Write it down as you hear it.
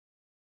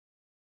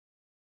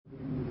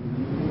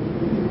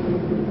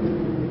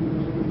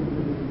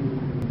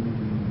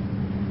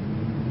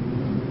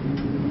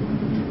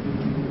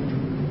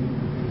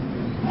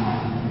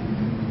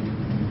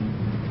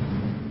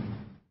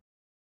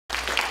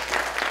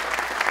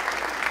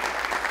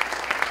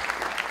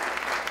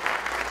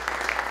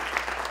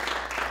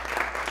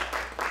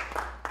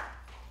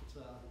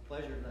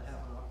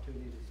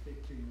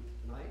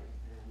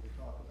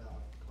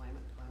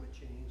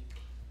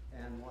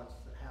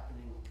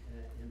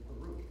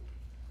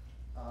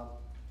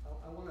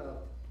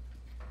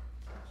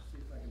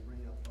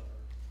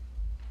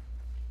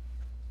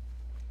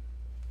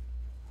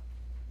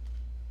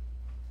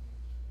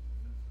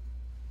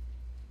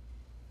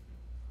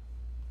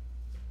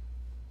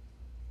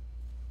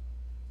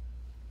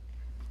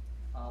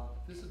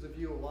This is the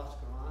view of Las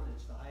Caran.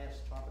 It's the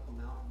highest tropical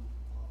mountain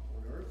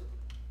on Earth.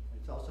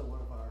 It's also one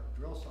of our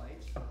drill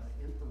sites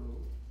in Peru.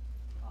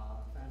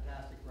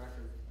 Fantastic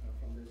record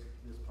from this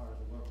part of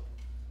the world.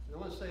 And I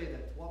want to say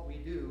that what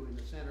we do in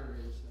the center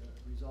is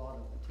a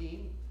result of a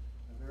team,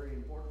 a very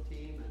important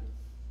team, and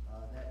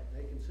that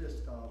they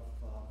consist of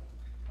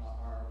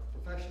our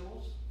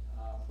professionals,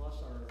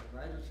 plus our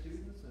graduate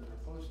students and our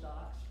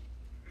postdocs,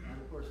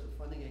 and of course the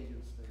funding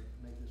agents that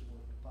make this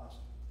work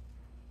possible.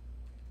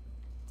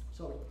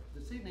 So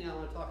this evening I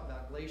want to talk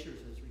about glaciers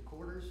as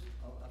recorders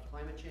of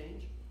climate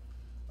change.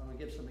 I'm going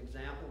to give some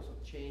examples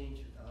of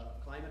change,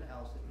 climate,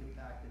 how it's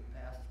impacted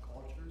past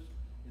cultures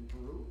in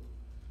Peru.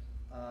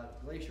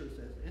 Glaciers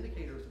as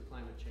indicators of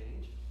climate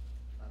change,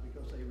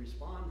 because they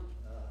respond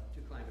to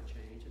climate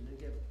change, and then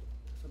give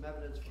some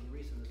evidence for the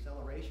recent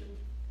acceleration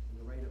in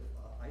the rate of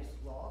ice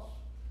loss,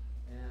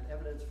 and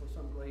evidence for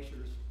some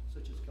glaciers,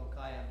 such as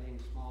Quelccaya, being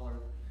smaller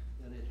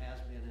than it has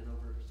been in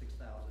over 6,000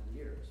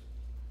 years.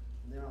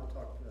 And then I'll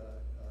talk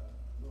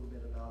a little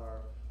bit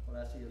about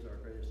what I see as our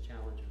greatest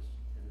challenges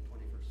in the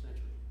 21st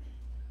century.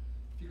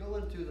 If you go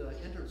into the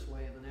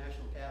entranceway of the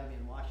National Academy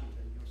in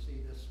Washington, you'll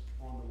see this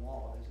on the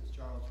wall. This is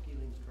Charles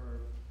Keeling's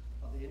curve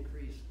of the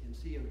increase in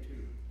CO2.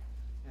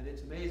 And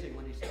it's amazing,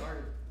 when he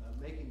started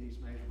making these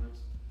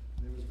measurements,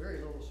 there was very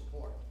little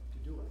support to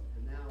do it.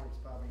 And now it's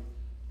probably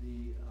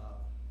the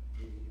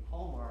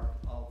hallmark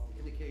of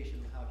the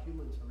indication of how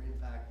humans are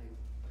impacting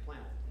the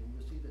planet. And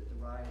you'll see that the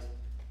rise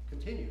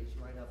continues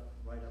right up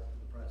to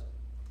the present.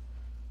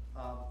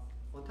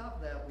 On top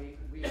of that, we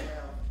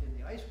have in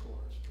the ice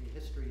cores a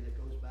history that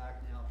goes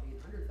back now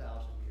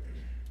 800,000 years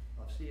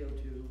of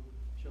CO2,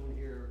 shown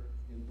here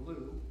in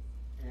blue,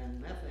 and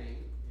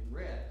methane in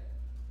red,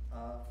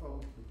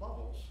 from the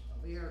bubbles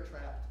of air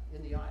trapped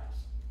in the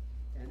ice.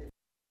 And if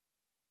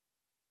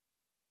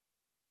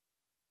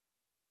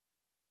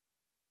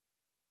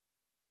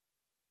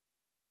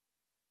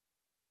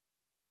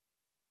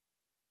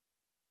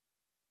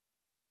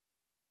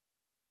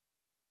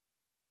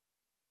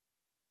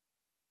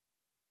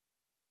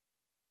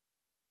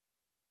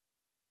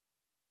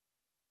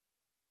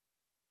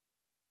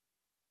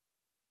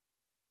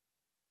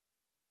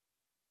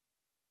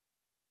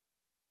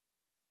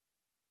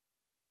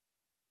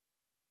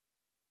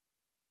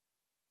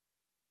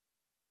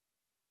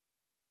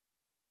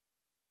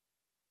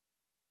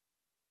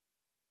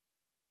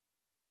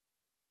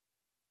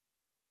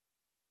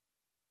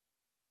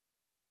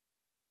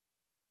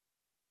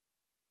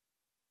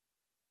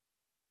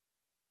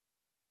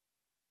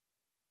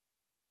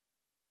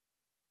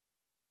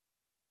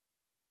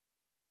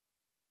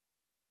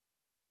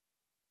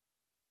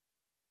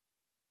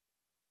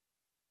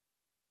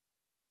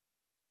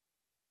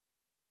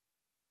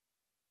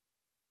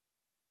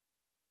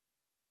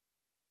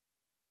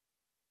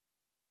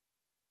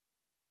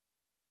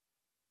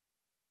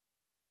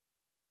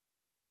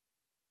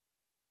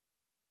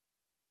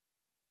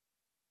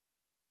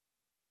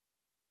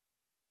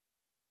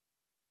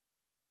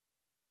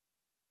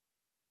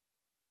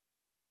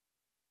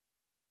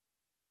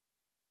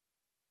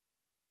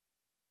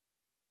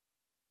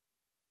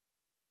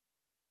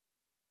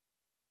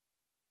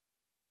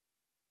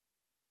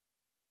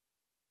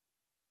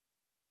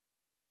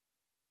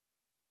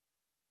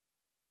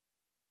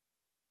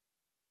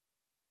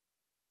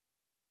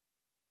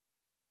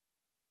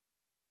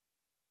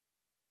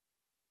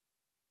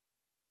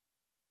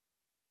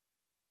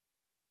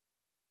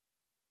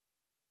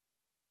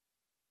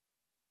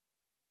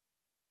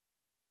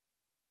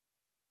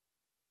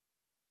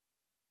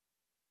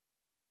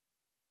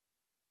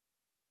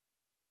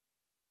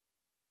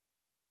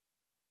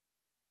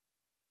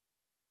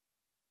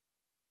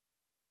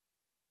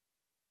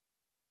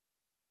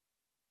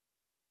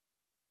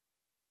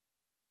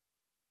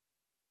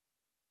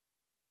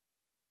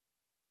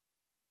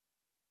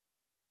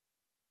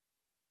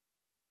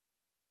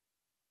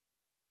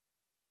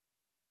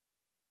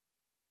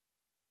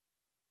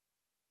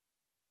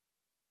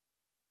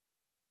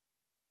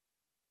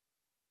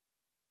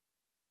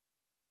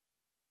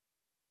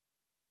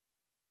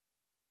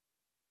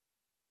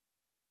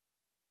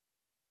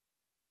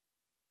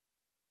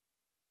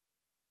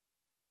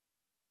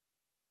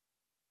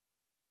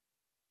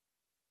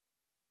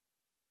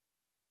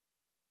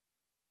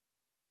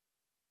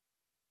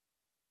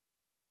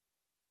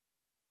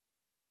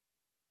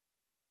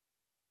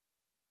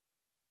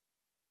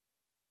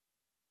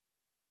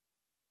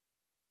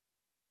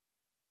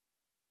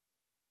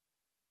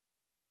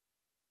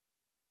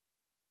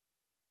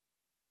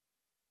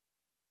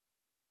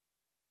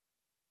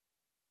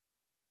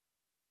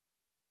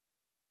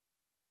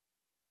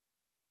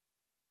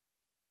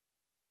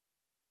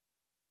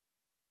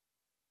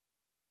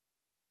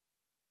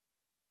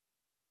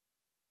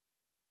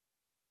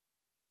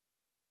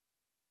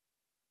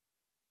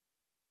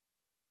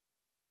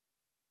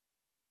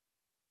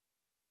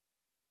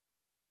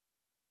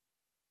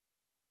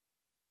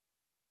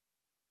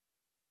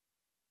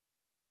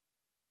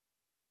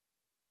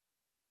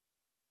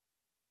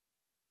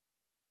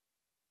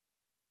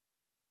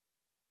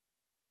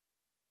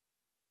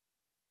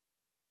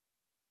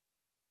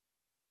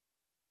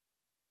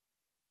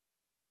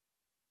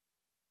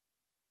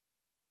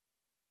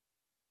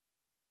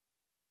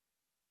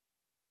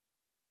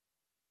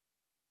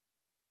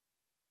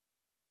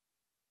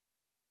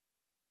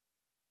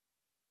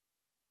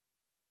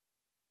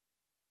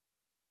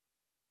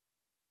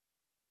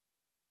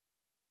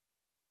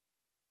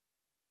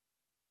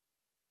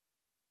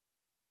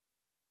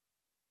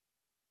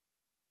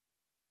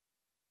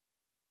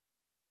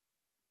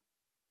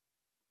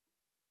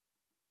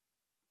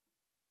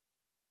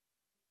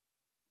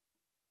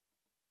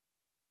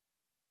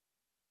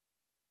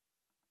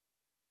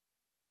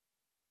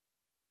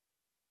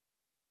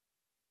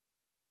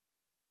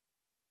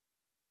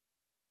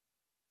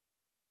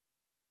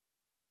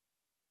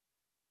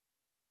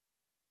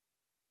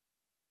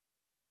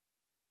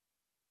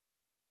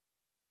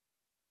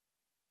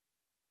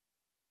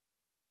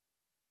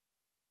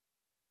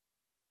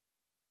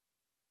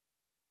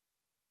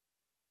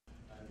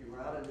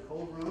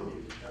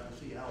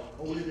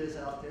cold it is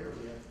out there.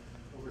 We have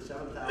over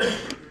 7,000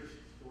 acres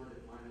stored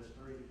at minus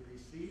 30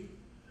 degrees C.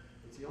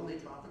 It's the only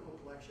tropical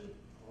collection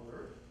on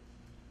Earth.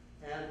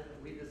 And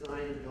we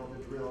design and build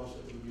the drills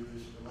that we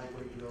use, the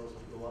lightweight drills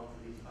that go up to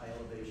these high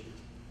elevations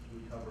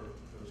to recover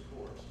those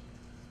cores.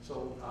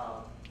 So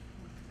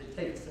it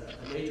takes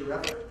a major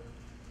effort.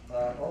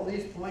 All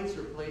these points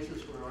are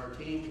places where our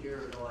team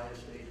here at Ohio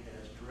State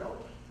has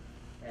drilled.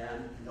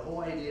 And the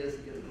whole idea is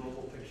to get a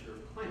global picture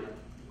of climate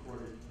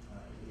recorded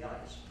in the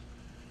ice.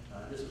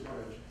 This is what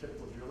a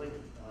typical drilling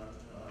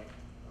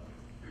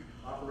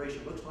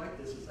operation looks like.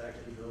 This is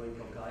actually drilling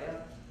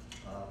Kilkaya.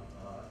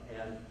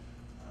 And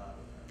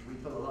we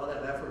put a lot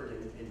of effort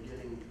in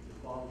getting the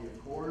quality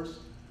of cores.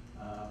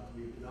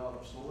 We've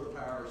developed solar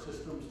power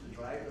systems to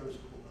drive those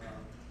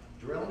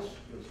drills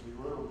because we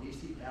run on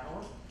DC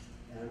power.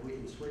 And we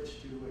can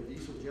switch to a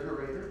diesel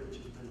generator,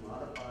 which has been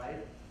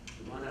modified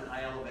to run at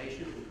high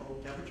elevation and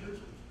cold temperatures,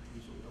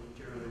 which diesel don't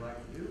generally like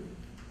to do.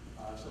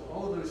 So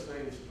all of those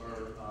things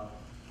are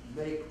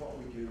make what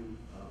we do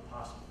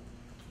possible.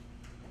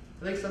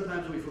 I think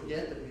sometimes we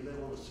forget that we live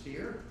on a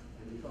sphere,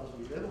 and because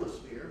we live on a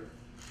sphere,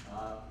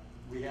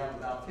 we have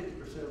about 50%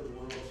 of the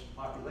world's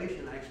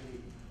population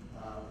actually,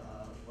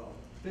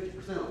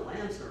 50% of the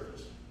land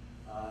surface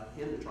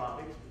in the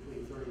tropics,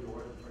 between 30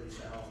 north and 30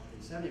 south,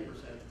 and 70%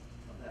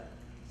 of that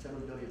 7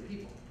 billion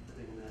people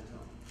living in that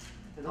zone.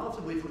 And also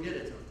we forget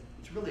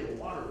it's really a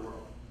water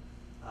world.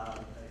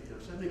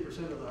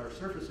 70% of our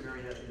surface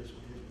area is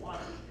water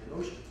and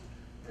ocean,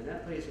 and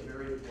that plays a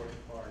very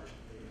important part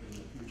in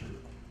the future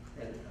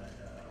and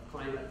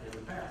climate and the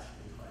past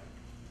in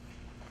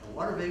climate.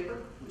 Water vapor,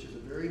 which is a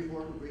very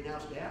important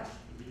greenhouse gas.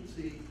 You can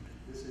see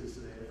this is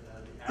the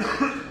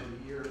average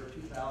of the year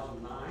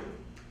 2009,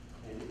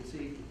 and you can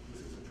see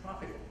this is a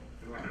tropical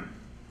environment.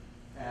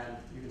 And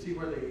you can see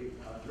where the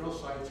drill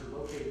sites are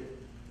located,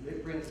 and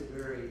it brings a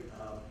very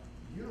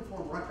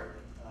uniform record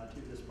to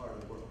this part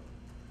of the world.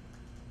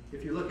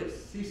 If you look at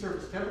sea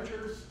surface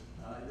temperatures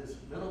in this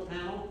middle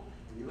panel,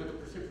 and you look at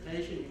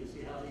precipitation, you can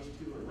see how these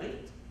two are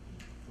linked.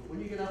 But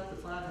when you get up to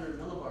 500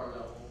 millibar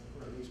level,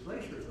 where these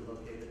glaciers are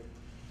located,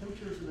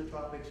 temperatures in the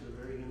tropics are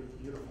very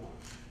uniform.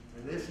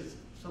 And this is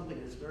something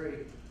that's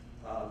very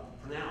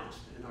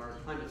pronounced in our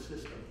climate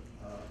system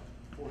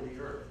for the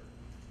Earth.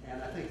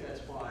 And I think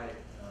that's why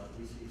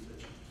we see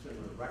such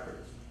similar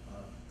records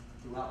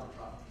throughout the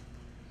tropics.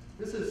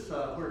 This is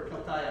where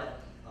Kilkaya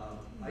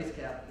ice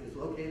cap is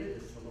located.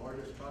 It's the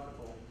largest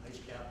tropical ice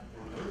cap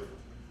on Earth,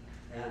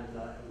 and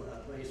a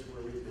place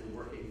where we've been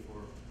working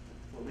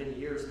for many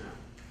years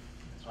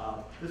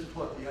now. This is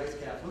what the ice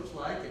cap looks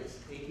like. It's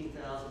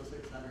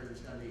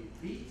 18,670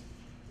 feet.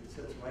 It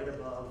sits right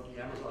above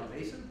the Amazon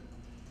basin,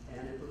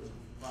 and it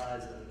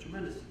provides a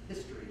tremendous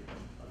history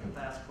of the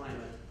past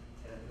climate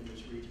in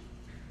this region.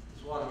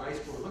 This is what an ice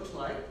core looks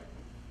like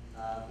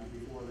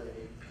before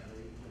they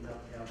went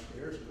up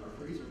downstairs in our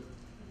freezer.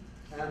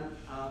 And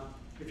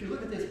if you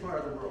look at this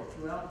part of the world,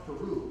 throughout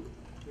Peru,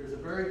 there's a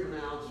very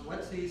pronounced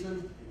wet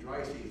season and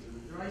dry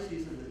season. The dry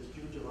season is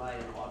June, July,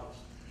 and August.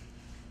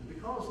 And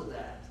because of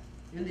that,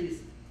 in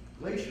these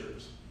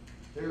glaciers,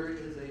 there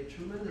is a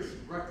tremendous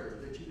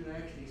record that you can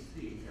actually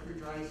see. Every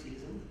dry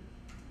season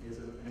is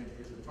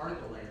a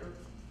particle layer.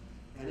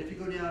 And if you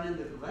go down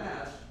into the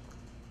glass,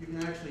 you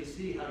can actually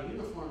see how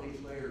uniform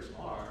these layers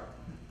are.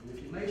 And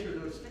if you measure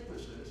those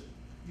thicknesses,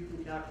 you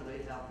can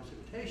calculate how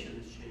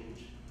precipitation has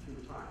changed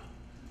through time.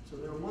 So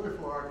they're a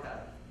wonderful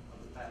archive of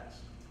the past.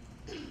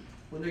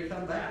 When they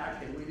come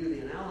back and we do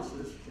the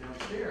analysis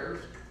downstairs,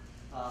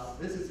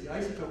 this is the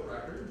isotope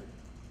record,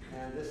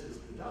 and this is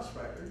the dust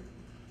record.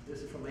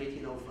 This is from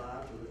 1805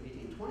 to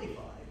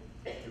 1825.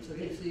 And so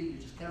you see, you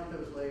just count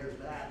those layers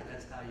back, and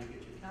that's how you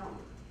get your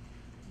calendar.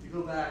 You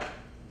go back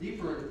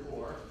deeper in the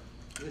core.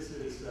 This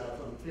is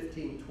from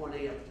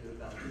 1520 up to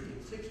about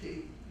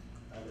 1560.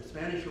 The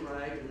Spanish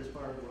arrived in this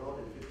part of the world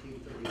in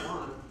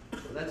 1531,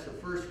 so that's the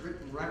first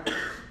written records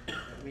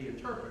that we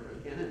interpret or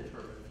can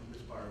interpret from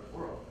this part of the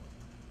world.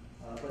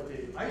 But the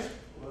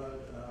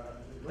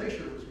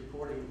glacier was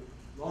recording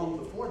long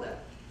before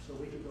that, so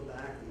we can go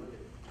back and look at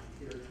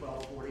here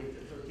 1240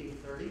 to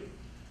 1330,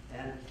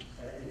 and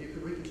you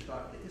can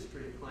reconstruct the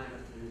history of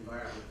climate and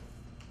environment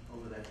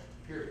over that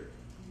period.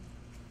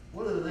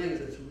 One of the things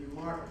that's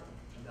remarkable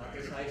about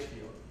this ice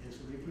field is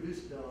the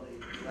reproducibility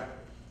of the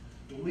record.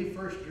 When we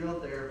first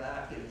drilled there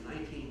back in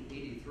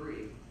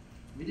 1983,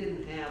 we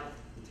didn't have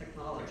the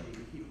technology to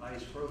keep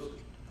ice frozen.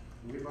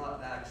 And we brought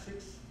back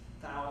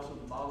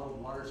 6,000 bottled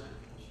water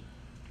samples.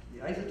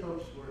 The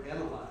isotopes were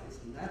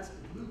analyzed, and that's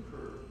the blue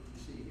curve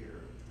you see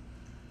here.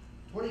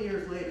 20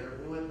 years later,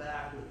 we went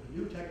back with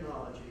new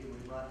technology, and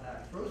we brought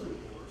back frozen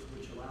cores,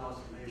 which allow us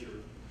to measure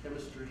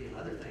chemistry and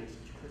other things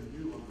that you couldn't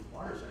do on the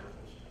water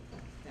samples.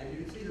 And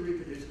you can see the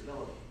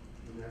reproducibility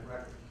in that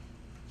record.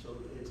 So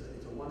it's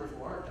a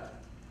wonderful archive.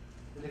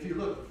 And if you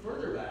look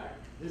further back,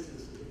 this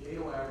is the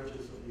decadal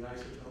averages of the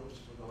isotopes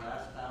for the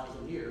last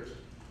 1,000 years.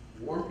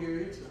 Warm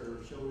periods that are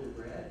shown in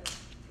red,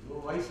 the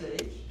Little Ice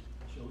Age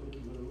shown in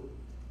blue,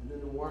 and then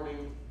the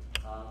warming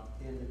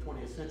in the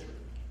 20th century.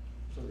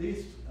 So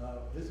these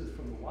this is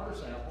from the water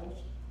samples,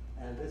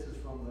 and this is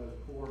from the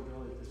core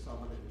drilled at the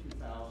summit in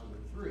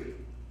 2003.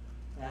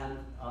 And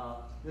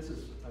this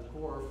is a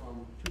core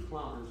from 2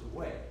 kilometers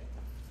away.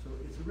 So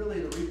it's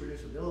really the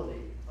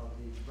reproducibility of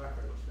these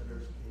records that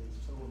is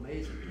so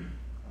amazing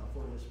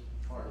for this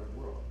part of the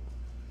world.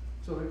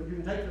 So you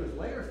can take those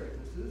layer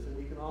thicknesses, and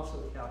you can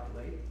also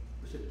calculate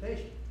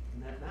precipitation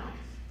in that balance.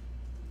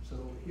 So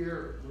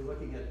here we're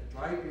looking at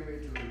dry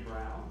periods are in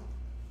brown.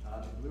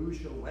 The blues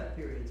show wet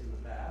periods in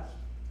the past.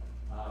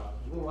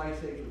 The Little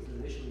Ice Age was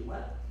initially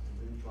wet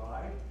and then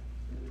dry.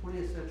 And the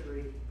 20th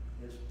century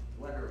is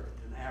wetter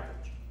than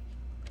average.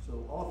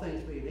 So all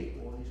things being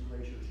equal, these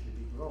glaciers should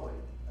be growing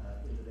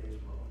in today's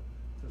world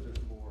because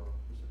there's more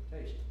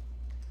precipitation.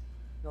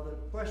 Now the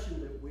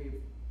question that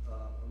we've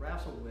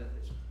wrestled with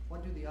is,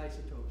 what do the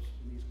isotopes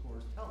in these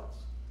cores tell us?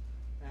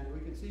 And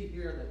we can see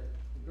here that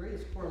the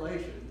greatest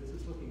correlation, this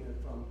is looking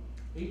at from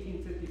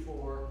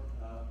 1854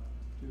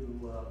 to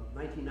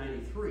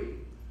 1993,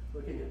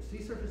 looking at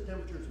sea surface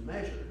temperatures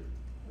measured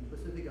in the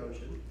Pacific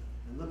Ocean,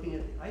 and looking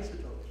at the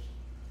isotopes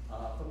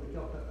from the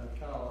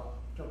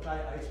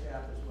Quelccaya ice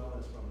cap, as well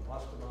as from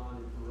Boscodon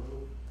in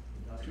Peru,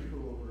 and Dasuku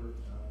over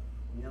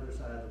on the other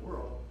side of the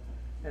world.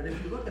 And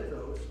if you look at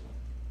those,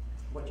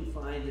 what you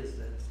find is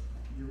that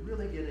you're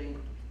really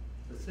getting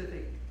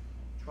specific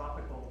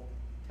tropical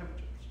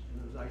temperatures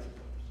in those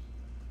isotopes.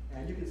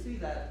 And you can see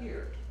that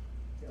here.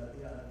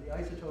 The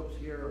isotopes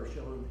here are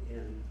shown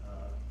in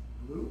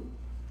blue,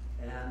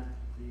 and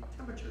the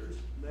temperatures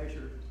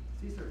measured,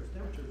 sea surface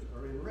temperatures,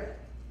 are in red.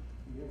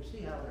 You can see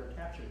how they're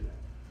capturing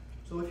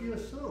that. So if you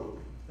assume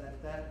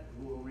that that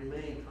will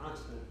remain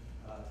constant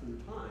through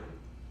time,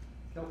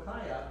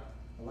 Quelccaya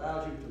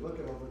allows you to look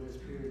at over this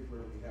period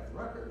where we have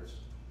records,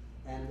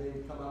 and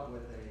then come up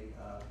with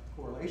a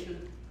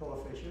correlation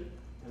coefficient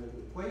and an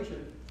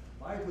equation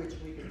by which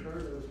we can turn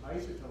those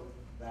isotope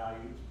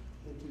values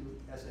into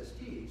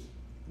SSTs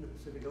in the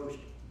Pacific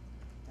Ocean,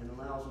 and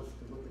allows us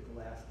to look at the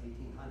last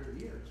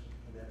 1,800 years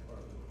of that part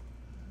of the world.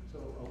 So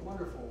a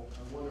wonderful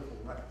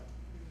record.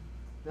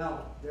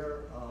 Now,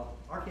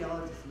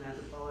 archaeologists and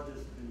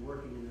anthropologists have been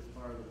working in this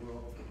part of the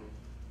world for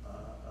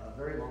a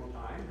very long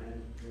time,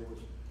 and there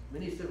was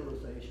many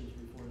civilizations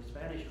before the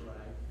Spanish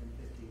arrived in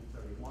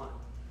 1531.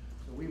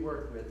 So we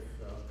work with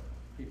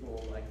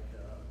people like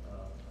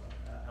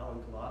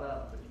Alan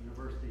Collada at the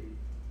University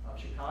of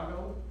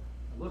Chicago,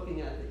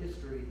 looking at the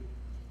history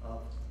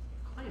of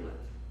climate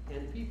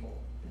and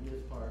people in this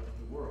part of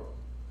the world.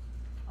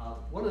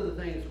 One of the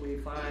things we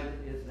find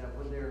is that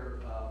when there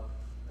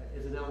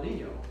is an El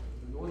Nino,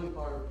 the northern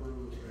part of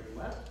Peru is very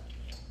wet,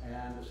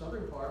 and the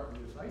southern part,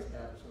 where this ice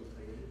cap is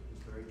associated,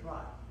 is very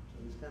dry.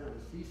 So there's kind of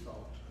a seesaw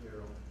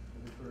there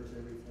that occurs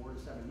every 4 to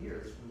 7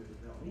 years when there's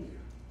an El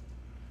Nino.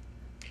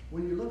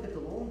 When you look at the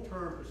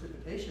long-term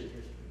precipitation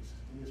histories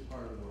in this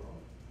part of the world,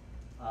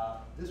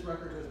 this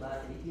record goes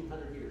back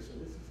 1,800 years. So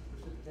this is the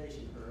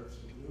precipitation curves.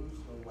 The blues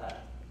are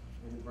wet,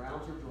 and the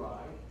browns are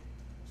dry.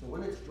 So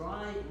when it's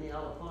dry in the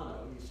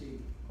Alapano, you see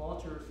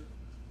cultures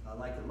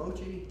like the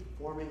mochi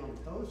forming on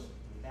the coast.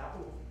 The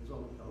capital is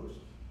on the coast.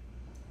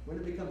 When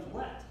it becomes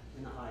wet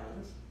in the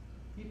highlands,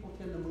 people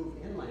tend to move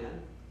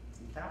inland.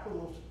 The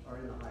capitals are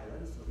in the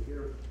highlands. So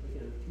here,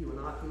 looking at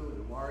Tiwanaku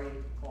and Wari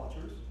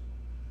cultures.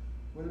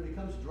 When it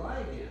becomes dry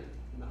again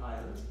in the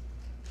highlands,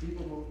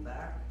 people move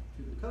back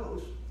to the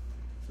coast.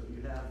 So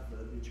you have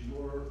the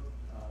Chamorro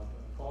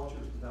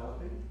cultures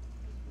developing.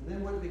 And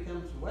then when it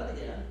becomes wet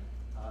again,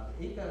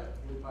 the Inca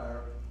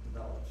Empire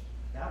develops.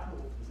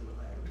 Capital is in the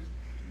highlands.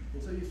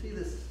 And so you see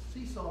this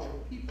seesaw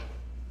of people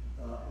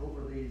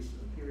over these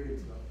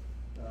periods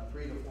of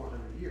 300 to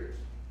 400 years.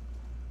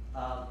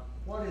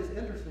 What is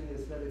interesting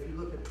is that if you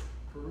look at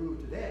Peru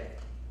today,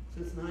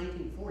 since the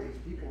 1940s,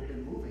 people have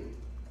been moving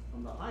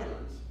from the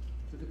highlands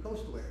to the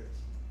coastal areas,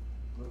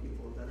 looking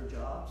for better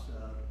jobs,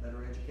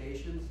 better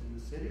educations in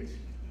the cities.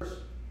 Of course,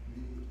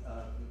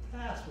 the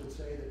past would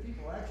say that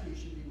people actually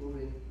should be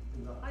moving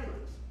in the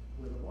highlands,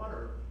 where the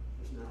water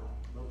is now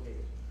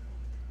located.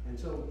 And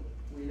so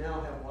we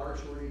now have water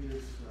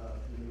shortages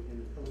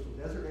in the coastal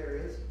desert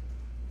areas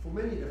for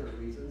many different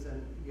reasons.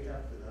 And you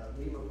have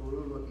Lima,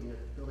 Peru, looking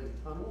at building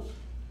tunnels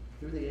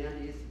through the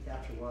Andes to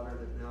capture water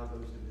that now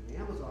goes into the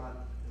Amazon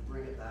and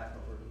bring it back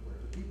over to where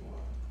the people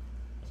are.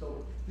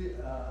 So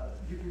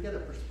you can get a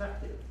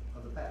perspective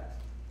of the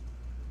past.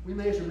 We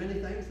measure many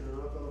things, and I'm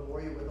not going to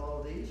bore you with all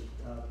of these,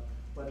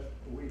 but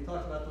we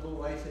talked about the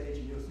Little Ice Age,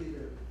 and you'll see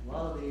that a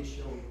lot of these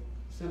show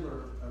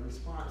similar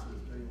responses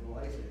during the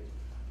Little Ice Age.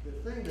 The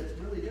thing that's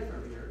really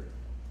different here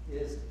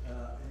is,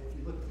 if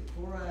you look at the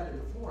chloride and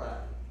the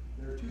fluoride,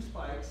 there are two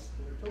spikes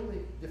that are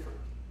totally different.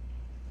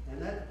 And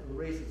that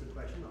raises the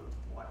question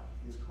of what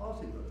is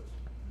causing those.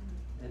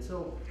 And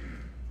so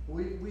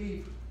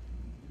we've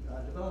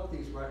developed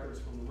these records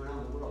from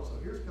around the world. So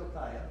here's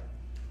Quelccaya,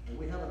 and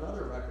we have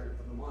another record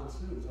of the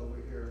monsoons over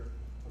here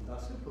on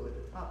Dasuku at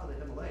the top of the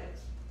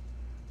Himalayas.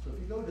 So if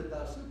you go to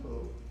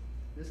Dasuku,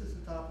 this is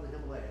the top of the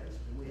Himalayas,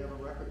 and we have a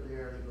record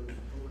there that goes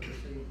over the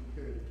same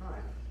period of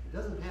time. It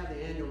doesn't have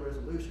the annual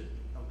resolution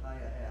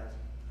Quelccaya has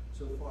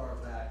so far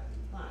back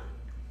in time.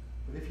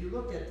 But if you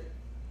look at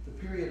the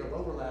period of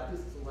overlap, this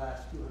is the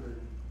last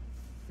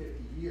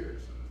 250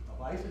 years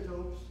of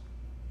isotopes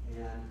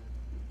and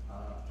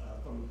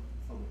from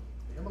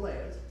the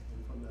Himalayas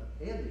and from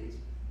the Andes,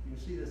 you can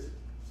see this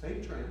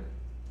same trend.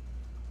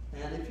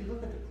 And if you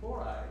look at the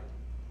chloride,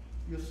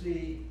 you'll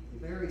see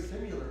a very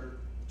similar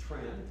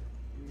trend.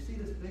 And you see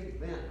this big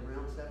event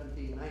around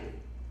 1790.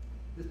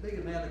 This big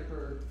event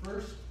occurred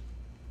first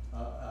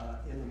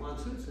in the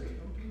monsoon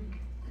system,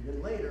 and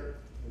then later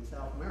in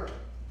South America.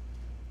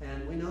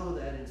 And we know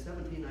that in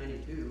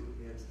 1792,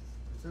 in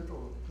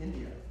central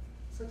India,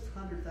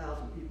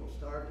 600,000 people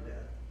starved to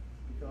death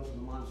because of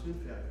the monsoon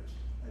failures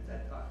at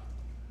that time.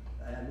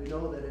 And we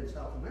know that in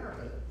South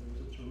America, there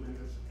was a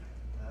tremendous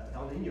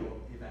El Nino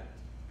event.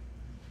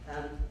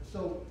 And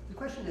so the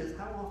question is,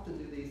 how often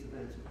do these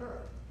events occur?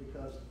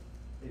 Because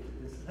in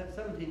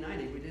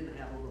 1790, we didn't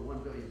have over 1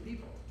 billion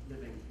people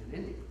living in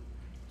India.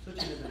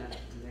 Such an event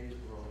in today's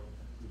world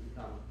would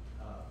become,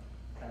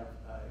 have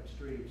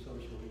extreme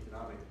social and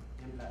economic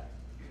impact.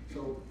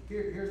 So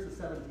here's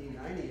the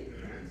 1790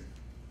 events.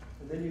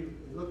 And then you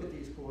look at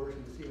these cores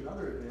and you see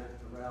another event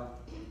around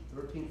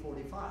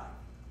 1345.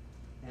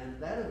 And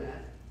that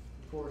event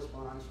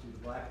corresponds to the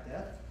Black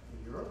Death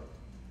in Europe.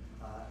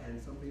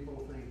 And some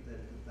people think that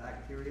the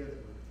bacteria that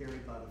were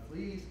carried by the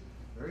fleas,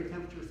 very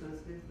temperature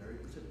sensitive, very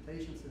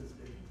precipitation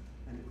sensitive,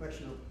 and the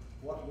question of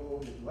what role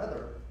did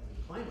weather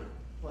and climate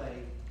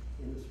play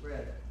in the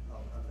spread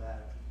of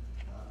that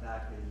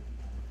back in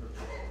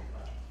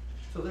 1345.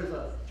 So there's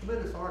a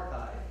tremendous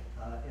archive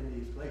in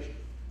these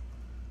glaciers.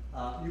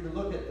 You can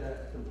look at the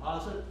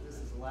composite. This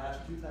is the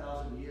last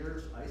 2,000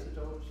 years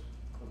isotopes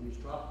of these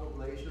tropical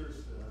glaciers.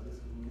 This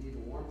is the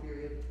medieval warm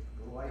period,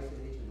 the low ice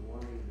age, and the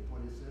warming of the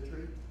 20th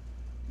century.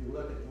 You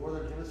look at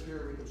northern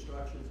hemisphere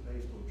reconstructions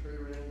based on tree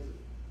rings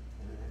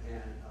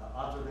and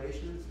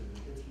observations and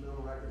an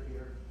instrumental record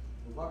here.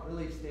 And what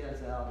really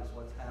stands out is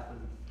what's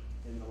happened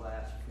in the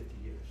last 50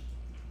 years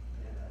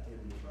in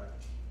these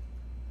records.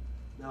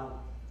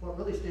 Now, what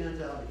really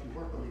stands out if you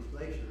work on these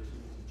glaciers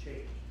is the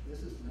change. This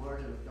is the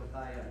margin of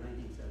Calcaya in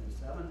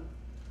 1977.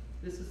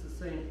 This is the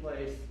same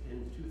place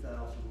in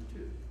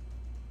 2002.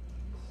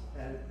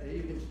 And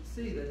you can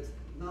see that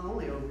not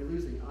only are we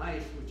losing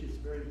ice, which is a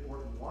very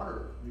important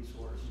water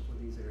resource for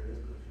these areas,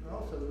 but we're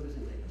also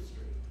losing the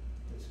history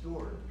that's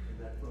stored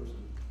in that frozen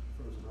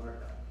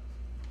archive.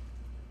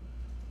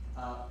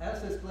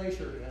 As this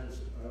glacier has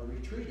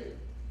retreated,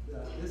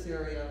 this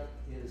area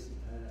is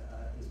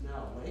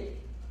now a lake.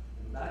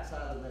 And the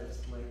backside of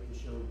this lake is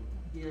shown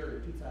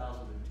here in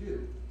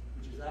 2002,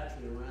 which is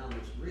actually around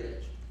this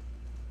ridge.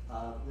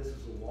 This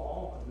is a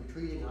wall of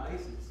retreating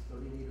ice. It's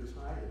 30 meters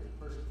high at the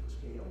Percival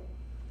scale.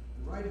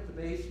 And right at the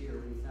base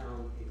here, we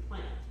found a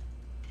plant,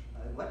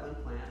 a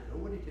wetland plant, no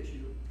woody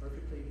tissue,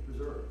 perfectly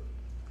preserved.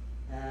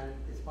 And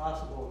it's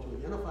possible to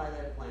identify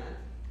that plant.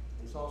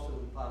 It's also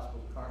possible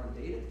to carbon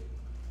date it.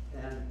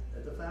 And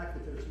the fact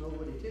that there's no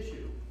woody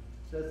tissue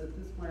says that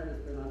this plant has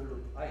been under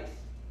ice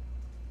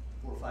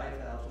for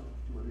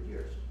 5,200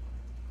 years.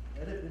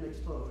 Had it been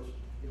exposed,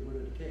 it would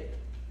have decayed.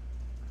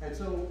 And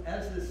so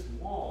as this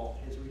wall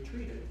has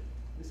retreated,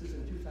 this is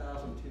in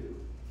 2002,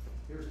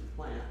 here's the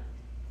plant.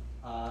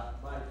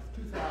 By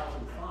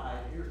 2005,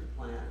 here's the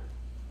plant,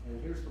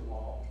 and here's the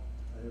wall.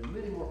 There are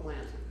many more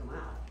plants that come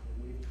out,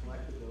 and we've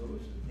collected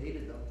those and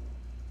dated them.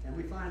 And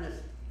we find as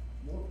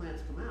more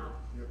plants come out,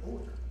 they're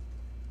older.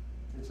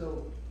 And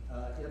so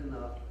in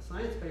a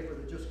science paper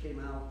that just came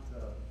out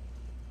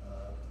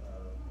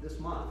this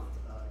month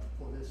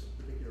for this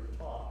particular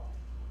talk,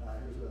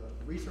 here's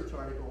a research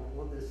article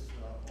on this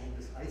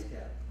ice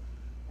cap.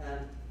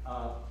 And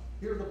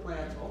here are the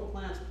plants, all the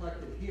plants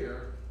collected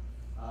here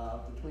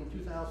between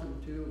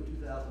 2002 and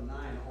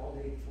 2009, all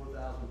date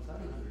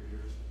 4,700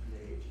 years in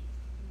age.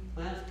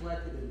 Plants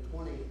collected in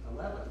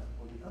 2011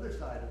 on the other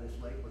side of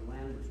this lake when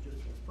land was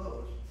just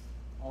exposed,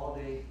 all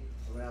date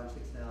around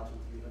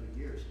 6,300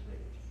 years in age.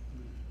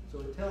 So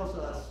it tells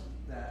us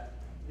that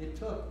it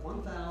took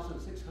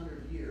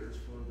 1,600 years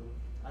for the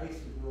ice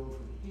to grow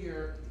from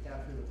here to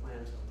capture the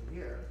plants over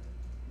here.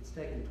 It's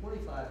taken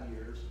 25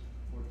 years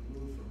for it to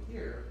move from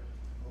here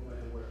over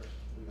to where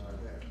we are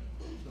there.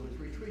 So it's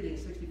retreating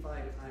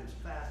 65 times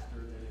faster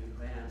than it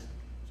advanced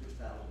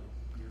 6,000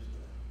 years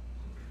ago.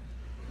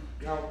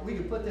 Now, we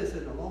can put this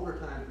in a longer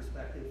time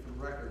perspective from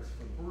records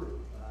from Peru.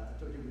 I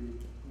told you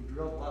we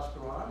drilled Las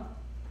Caran,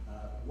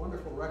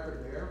 wonderful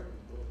record there.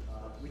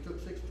 We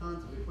took 6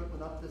 tons of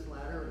equipment up this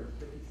ladder,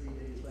 and 53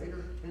 days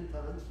later, 10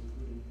 tons,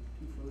 including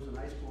 2 frozen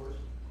ice cores,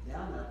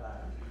 down that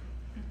ladder.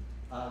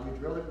 We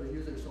drilled it with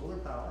using solar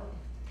power,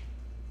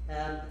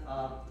 and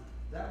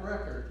that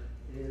record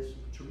is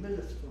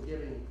tremendous for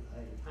giving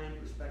a time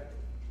perspective.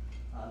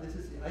 This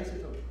is the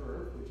isotope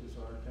curve, which is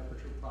our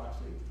temperature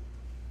proxy.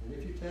 And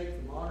if you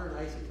take the modern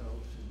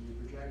isotopes and you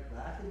project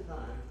back in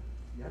time,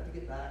 you have to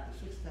get back to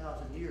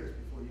 6,000 years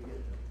before you get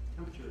to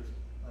temperatures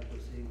like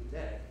we're seeing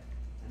today.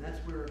 And that's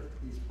where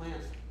these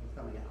plants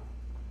are coming out.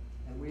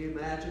 And we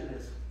imagine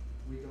as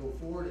we go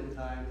forward in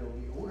time, there'll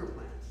be older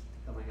plants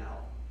coming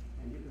out.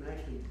 And you can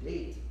actually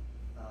date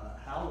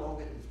how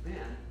long it has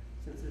been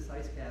since this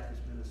ice cap has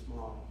been as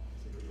small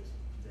as it is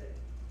today.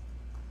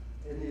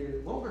 In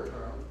the longer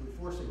term, the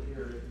forcing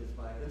here is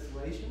by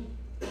insulation,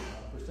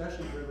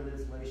 precession-driven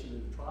insulation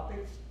in the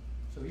tropics.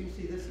 So you can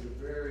see this is a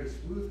very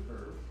smooth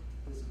curve.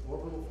 This is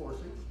orbital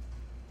forcings.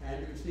 And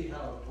you can see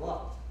how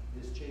abrupt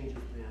this change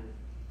has been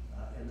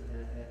in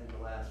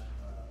the last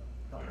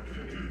couple of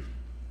centuries.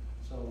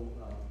 So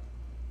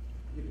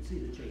you can see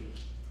the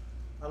change.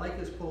 I like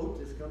this quote.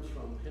 This comes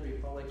from Henry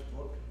Pollack's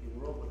book, A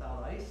World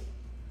Without Ice. It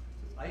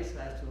says, ice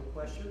asks no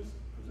questions,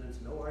 presents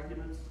no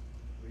arguments,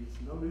 reads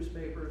no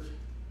newspapers,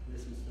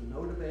 listens to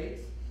no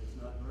debates,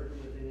 is not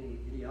burdened with any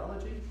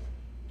ideology,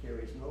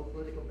 carries no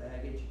political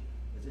baggage.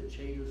 As it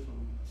changes from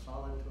a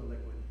solid to a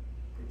liquid,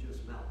 it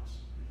just melts.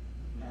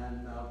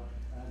 And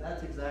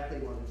that's exactly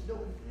what it's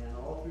doing. And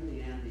all through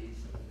the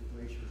Andes, the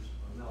glaciers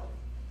are melting.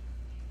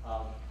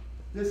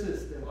 This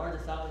is the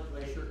largest outlet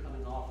glacier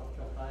coming off of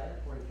Calcaya,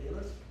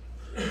 Corrientes.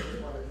 This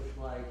is what it looked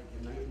like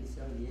in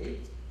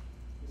 1978.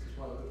 This is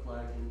what it looked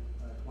like in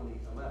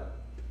 2011.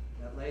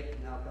 That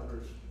lake now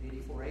covers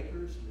 84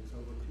 acres, and it's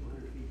over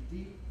 200 feet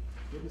deep.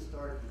 Didn't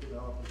start to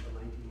develop until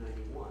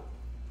 1991.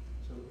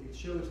 So it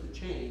shows the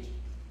change.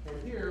 And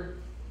here,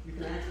 you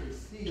can actually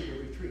see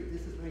the retreat.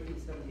 This is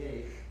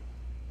 1978,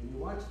 and you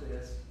watch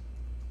this,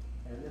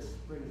 and this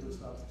brings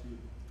us up to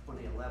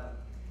 2011.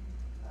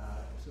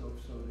 So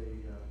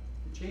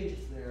the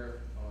changes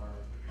there are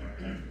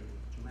actually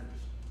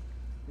tremendous.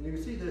 And you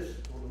can see this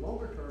on the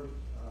longer term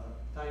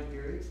time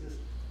periods. This is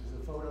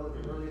a photo,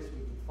 the earliest we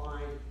could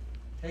find,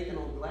 taken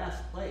on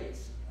glass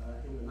plates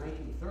in the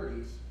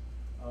 1930s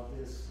of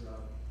this.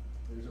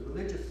 There's a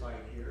religious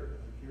site here,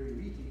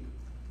 Kiribati,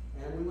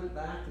 and we went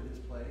back to this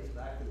place,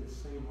 back to this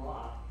same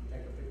rock, to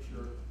take a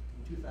picture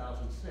in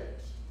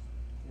 2006.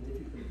 And if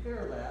you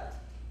compare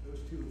that,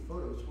 those two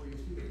photos, where you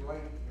see the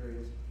bright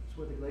areas, it's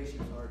where the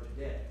glaciers are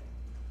today.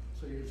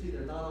 So you can see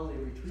they're not only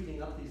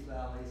retreating up these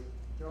valleys,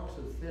 they're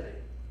also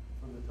thinning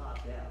from the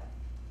top down.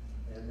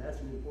 And that's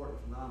an important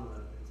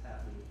phenomenon that's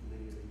happening to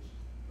many of these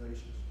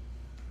glaciers.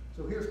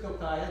 So here's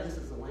Calcaya. This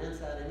is the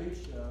Landsat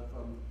image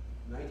from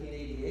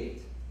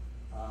 1988.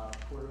 The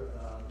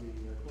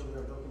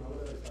Cordillera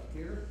Vilcanota is up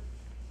here.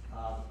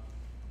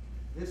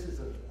 This is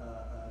a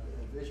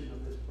vision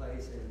of this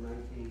place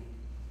in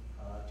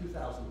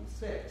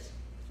 2006,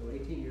 so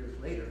 18 years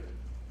later.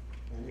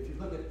 And if you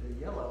look at the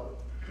yellow,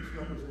 this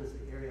represents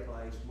the area of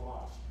ice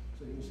lost.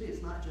 So you can see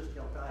it's not just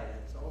Calcaya,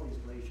 it's all these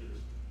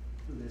glaciers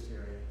through this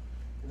area.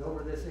 And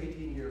over this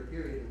 18-year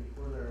period in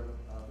Cordillera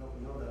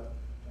Vilcanota,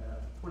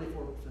 24%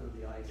 of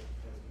the ice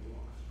has been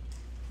lost.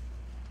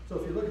 So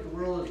if you look at the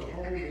world as a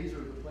whole, these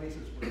are the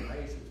places where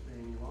ice is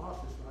being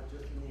lost. It's not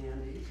just in the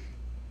Andes.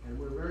 And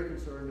we're very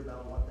concerned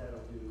about what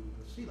that'll do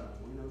with sea level.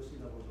 We know sea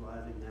level is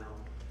rising now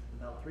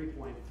about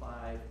 3.5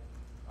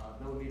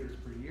 millimeters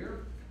per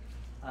year.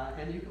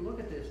 And you can look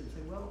at this and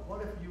say, well,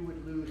 what if you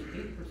would lose 8%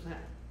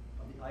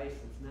 of the ice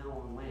that's now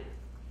on land?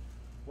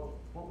 What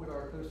would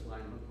our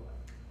coastline look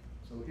like?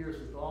 So here's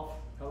the Gulf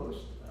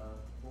Coast,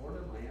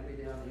 Florida, Miami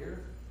down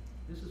here.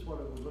 This is what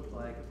it would look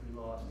like if we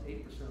lost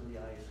 8% of the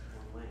ice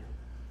on land.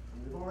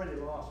 And we've already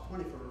lost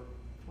 25%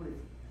 of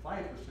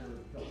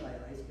the Calcaya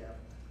ice cap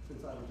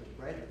since I was a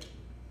graduate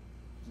student.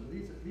 So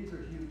these are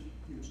huge,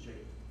 huge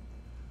changes.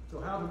 So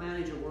how to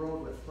manage a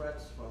world with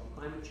threats from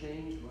climate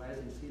change,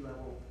 rising sea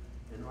level,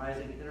 and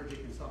rising energy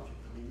consumption.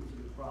 I mean, these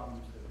are the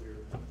problems that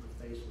we're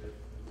faced with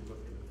as we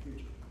look into the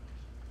future.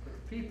 But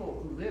the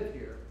people who live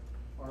here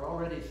are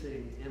already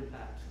seeing the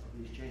impacts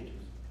of these changes.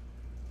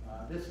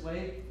 This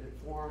lake that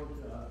formed,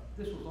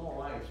 this was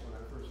all ice when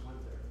I first went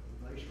there.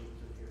 The glacier was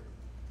in here.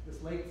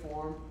 This lake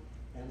formed,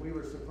 and we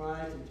were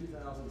surprised in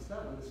 2007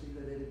 to see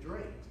that it had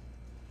drained.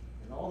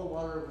 And all the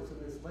water that was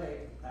in this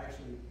lake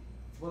actually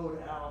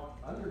flowed out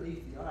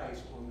underneath the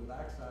ice on the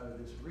backside of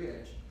this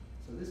ridge.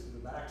 So this is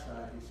the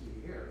backside you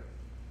see here.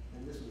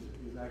 And this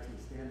is actually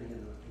standing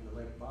in the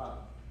lake bottom.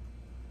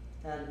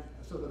 And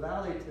so the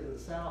valley to the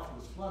south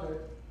was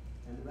flooded,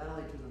 and the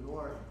valley to the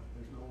north,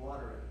 there's no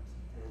water in it.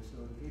 And so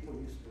the people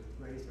used to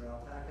graze their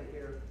alpaca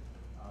here.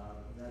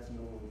 That's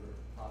no longer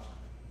possible.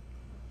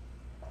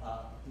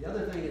 The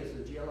other thing is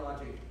the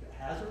geologic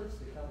hazards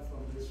that come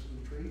from this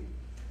retreat.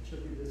 I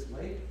showed you this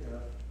lake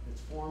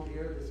that's formed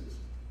here. This is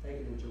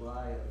taken in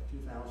July of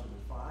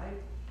 2005.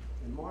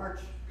 In March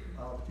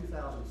of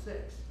 2006,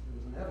 there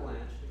was an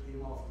avalanche that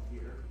came off of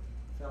here,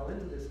 fell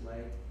into this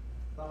lake,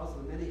 caused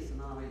a mini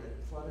tsunami that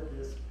flooded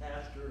this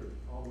pasture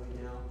all the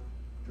way down,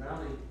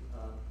 drowning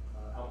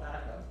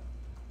alpaca.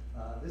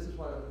 This is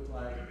what it looked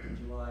like in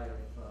July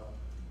of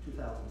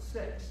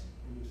 2006,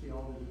 and you see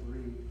all the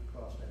debris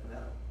across that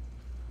meadow.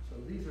 So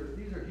these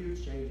are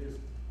huge changes,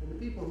 and the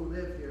people who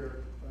live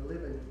here are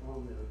living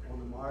on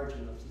the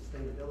margin of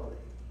sustainability,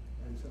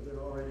 and so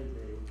they're already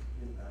being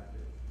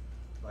impacted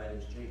by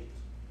these changes.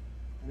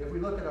 And if we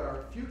look at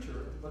our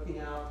future, looking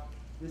out,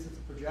 this is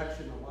a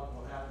projection of what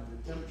will happen to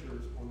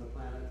temperatures on the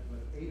planet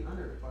with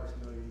 800 parts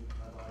per million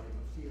volume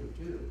of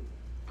CO2.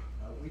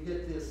 We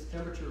get this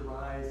temperature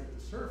rise at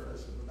the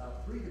surface of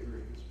about 3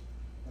 degrees,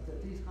 but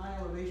at these high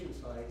elevation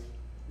sites,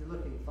 you're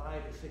looking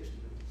 5 to 6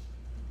 degrees.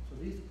 So So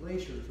these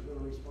glaciers are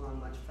going to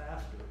respond much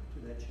faster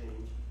to that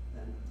change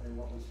than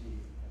what we see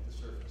at the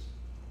surface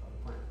of the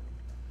planet.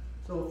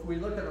 So if we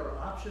look at our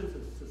options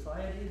as a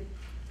society,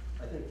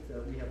 I think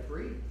we have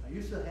three. I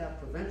used to have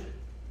prevention.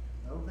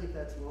 I don't think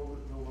that's no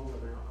longer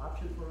an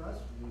option for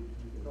us. We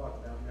can talk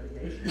about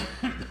mitigation,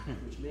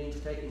 which means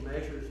taking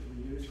measures to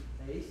reduce the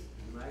pace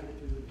and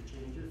magnitude of the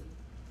changes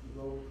in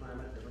global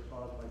climate that are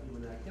caused by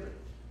human activities.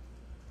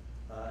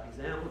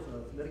 Examples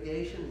of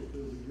mitigation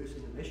include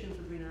reducing emissions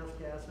of greenhouse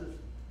gases,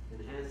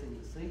 enhancing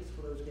the sinks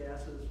for those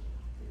gases,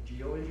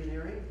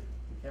 geoengineering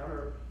to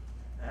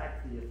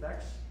counteract the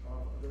effects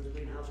of those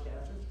greenhouse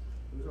gases.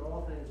 Those are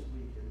all things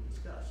we can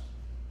discuss.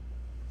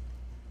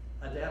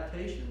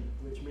 Adaptation,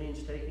 which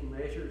means taking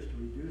measures to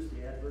reduce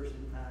the adverse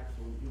impacts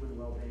on human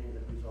well-being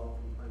that result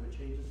from climate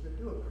changes that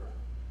do occur.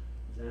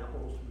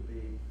 Examples would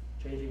be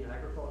changing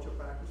agriculture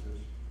practices,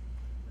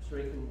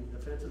 strengthening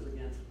defenses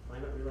against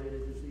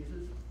climate-related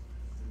diseases,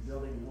 and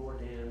building more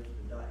dams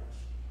and dikes.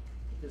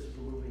 But this is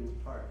a moving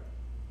target.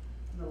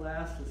 And the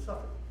last is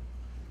suffering,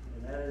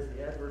 and that is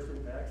the adverse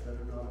impacts that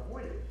are not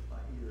avoided by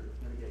either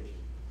mitigation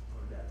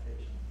or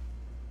adaptation.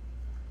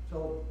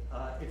 So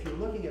if you're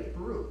looking at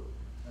Peru,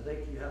 I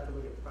think you have to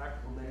look at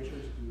practical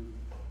measures to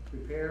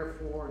prepare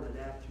for and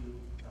adapt to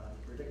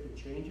predicted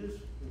changes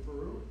in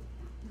Peru.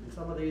 And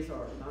some of these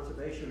are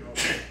conservation of,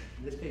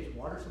 in this case,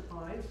 water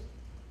supplies.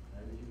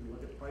 And you can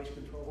look at price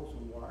controls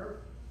on water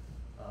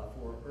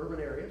for urban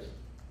areas.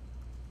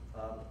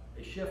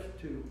 A shift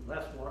to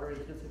less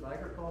water-intensive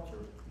agriculture.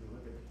 You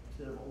look at,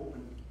 instead of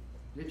open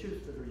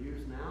ditches that are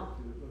used now,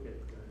 to look at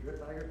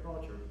drip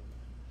agriculture.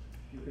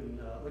 You can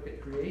look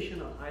at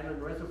creation of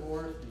highland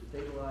reservoirs to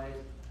stabilize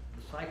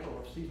the cycle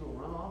of seasonal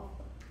runoff.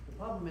 The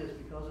problem is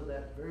because of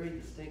that very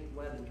distinct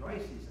wet and dry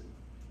season.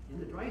 In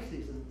the dry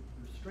season,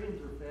 the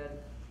streams are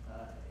fed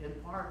in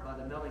part by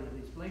the melting of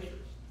these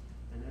glaciers.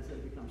 And as they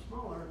become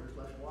smaller, there's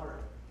less water.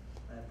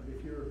 But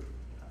if you're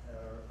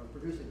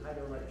producing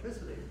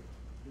hydroelectricity,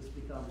 this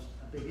becomes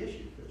a big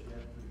issue because you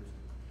have to produce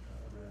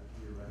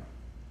it year-round.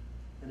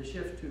 And a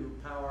shift to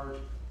power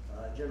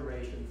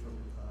generation from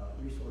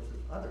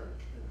resources other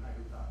than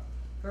hydropower.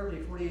 Currently,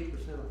 48%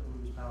 of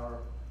Peru's power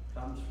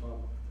comes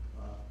from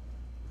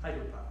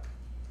hydropower,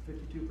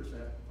 52%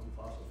 from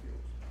fossil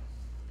fuels.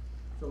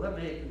 So let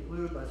me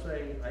conclude by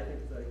saying I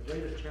think the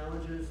greatest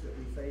challenges that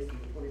we face in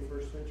the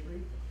 21st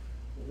century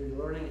will be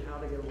learning how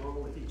to get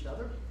along with each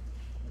other.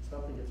 It's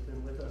something that's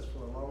been with us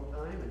for a long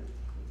time, and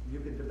you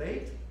can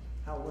debate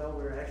how well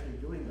we're actually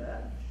doing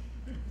that,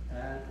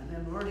 and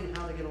then learning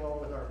how to get along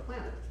with our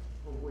planet,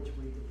 on which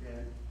we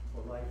depend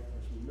for life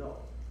as we know.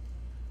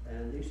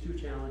 And these two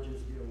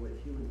challenges deal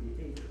with human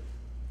behavior,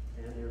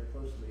 and they're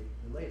closely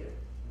related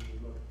when we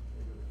look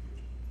into the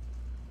future.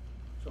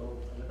 So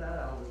with that,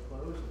 I will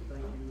close, and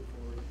thank you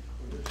for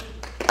your attention.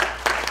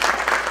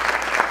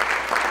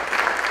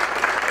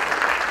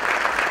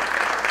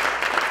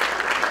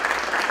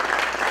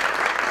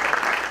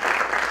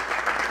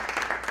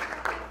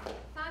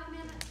 5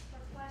 minutes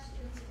for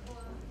questions for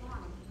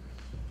Lonnie.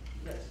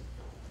 Yes.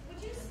 Would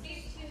you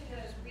speak to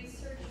the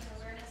research and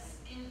awareness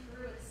in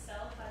Peru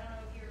itself? I don't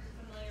know if you're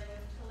familiar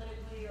with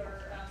politically or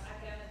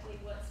academically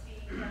what's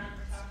being done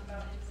or talked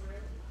about in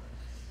Peru.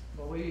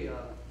 Well,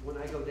 when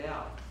I go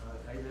down,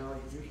 I now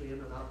usually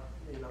end up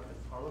in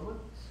Parliament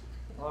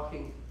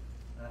talking,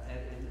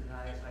 and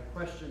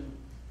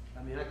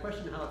I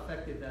question how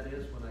effective that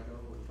is when I go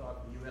and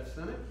talk to the U.S.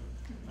 Senate.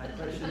 I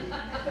question,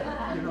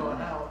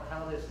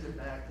 how this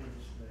impact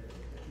is,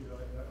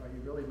 are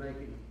you really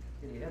making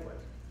any headway?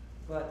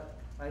 But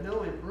I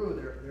know in Peru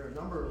there are a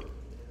number of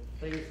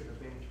things that are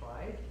being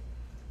tried.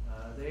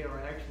 They are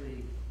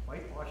actually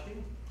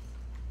whitewashing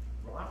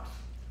rocks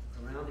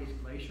around these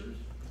glaciers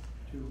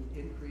to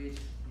increase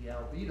the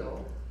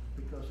albedo,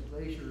 because the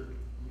glacier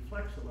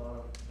reflects a lot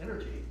of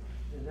energy,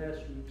 and as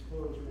you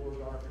expose more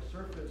darker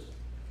surface,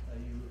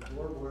 you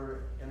absorb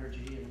more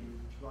energy and you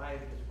drive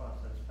this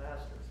process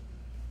faster.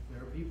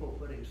 There are people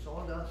putting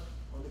sawdust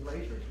on the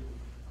glaciers.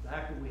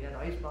 Back when we had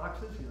ice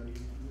boxes, you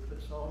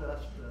put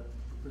sawdust to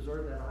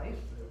preserve that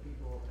ice. There are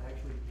people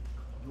actually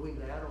doing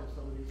that on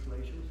some of these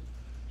glaciers.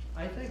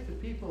 I think the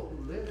people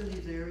who live in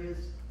these areas,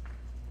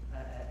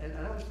 and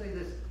I would say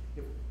this,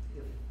 if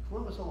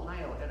Columbus,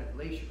 Ohio had a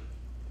glacier,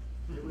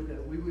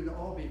 we would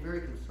all be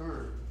very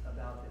concerned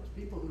about this.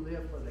 People who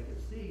live where they can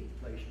see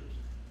glaciers,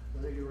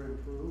 whether you're in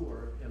Peru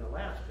or in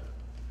Alaska,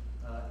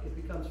 it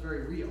becomes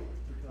very real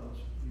because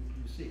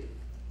you see it,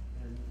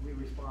 and we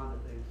respond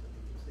to things that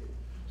we can see.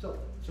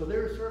 So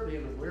there is certainly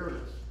an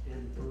awareness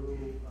in Peru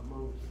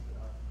amongst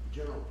the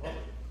general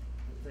public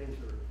that things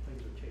are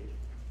changing.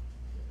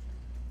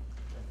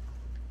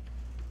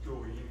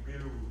 So in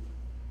Peru,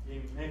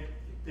 in next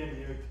 10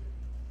 years,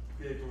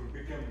 they will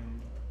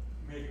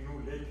make new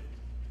lake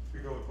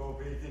because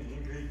population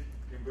increase,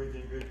 temperature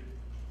increase.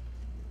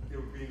 There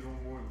will be no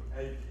more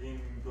ice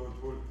in those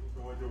woods,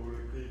 the water will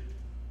increase.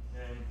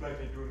 And plus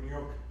into New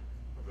York,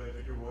 plus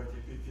into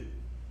Washington DC.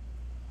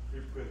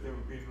 If there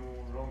will be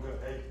no longer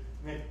ice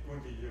next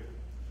 20 years.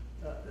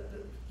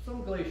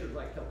 Some glaciers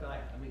like Telkai,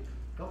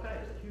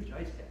 Calcaya is a huge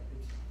ice cap.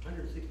 It's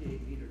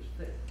 168 meters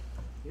thick.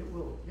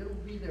 It'll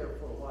be there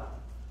for a while.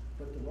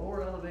 But the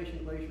lower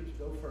elevation glaciers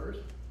go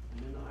first,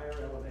 and then the higher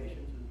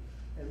elevations.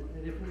 And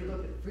if we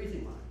look at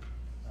freezing line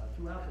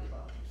throughout the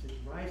tropics, it's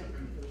rising.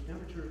 Those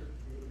temperatures,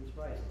 it's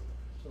rising.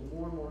 So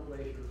more and more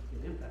glaciers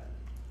get impacted.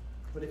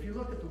 But if you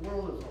look at the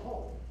world as a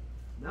whole,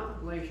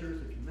 mountain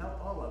glaciers, if you melt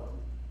all of them,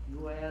 you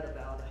will add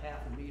about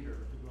 0.5 meter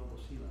to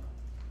global sea level.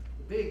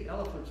 The big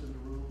elephants in the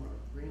room are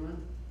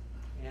Greenland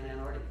and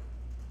Antarctica.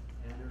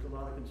 And there's a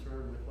lot of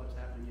concern with what's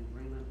happening in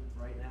Greenland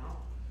right now.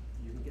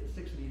 You can get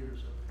 6 meters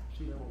of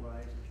sea level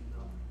rise if you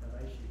melt that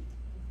ice sheet.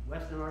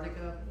 West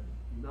Antarctica,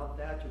 you melt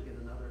that, you'll get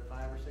another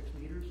 5 or 6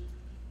 meters.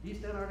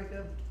 East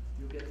Antarctica,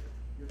 you'll get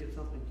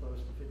something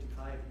close to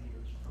 55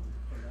 meters from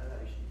that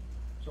ice sheet.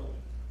 So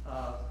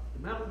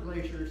the mountain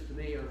glaciers, to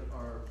me,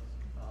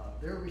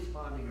 they're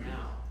responding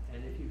now.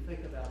 And if you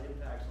think about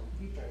impacts on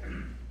people,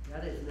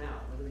 that is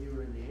now, whether you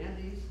were in the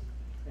Andes,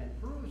 and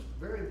Peru is a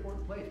very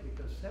important place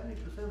because 70%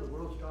 of the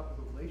world's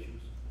tropical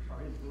glaciers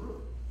are in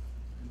Peru.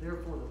 And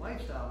therefore, the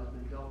lifestyle has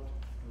been built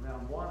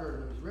around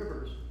water and those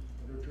rivers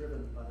that are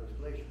driven by those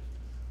glaciers.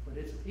 But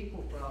it's an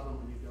equal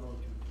problem when you go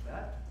to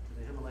Tibet, to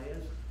the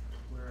Himalayas,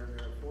 where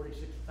there are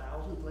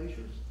 46,000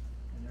 glaciers,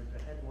 and they're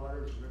the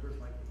headwaters of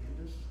rivers like the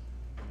Indus,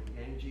 and the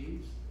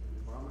Ganges, and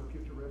the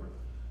Brahmaputra River.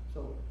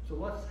 So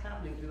what's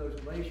happening to those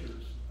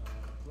glaciers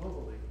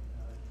globally,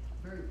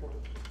 very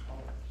important to all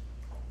of us.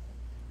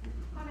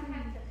 I'm going to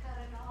have to cut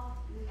it off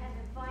and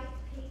invite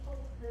people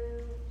who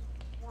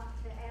want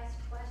to ask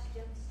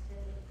questions to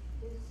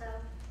do so.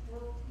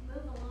 We'll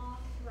move along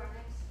to our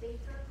next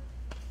speaker,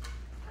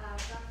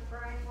 Dr.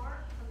 Bryan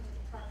Mark from the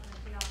Department of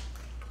Geology.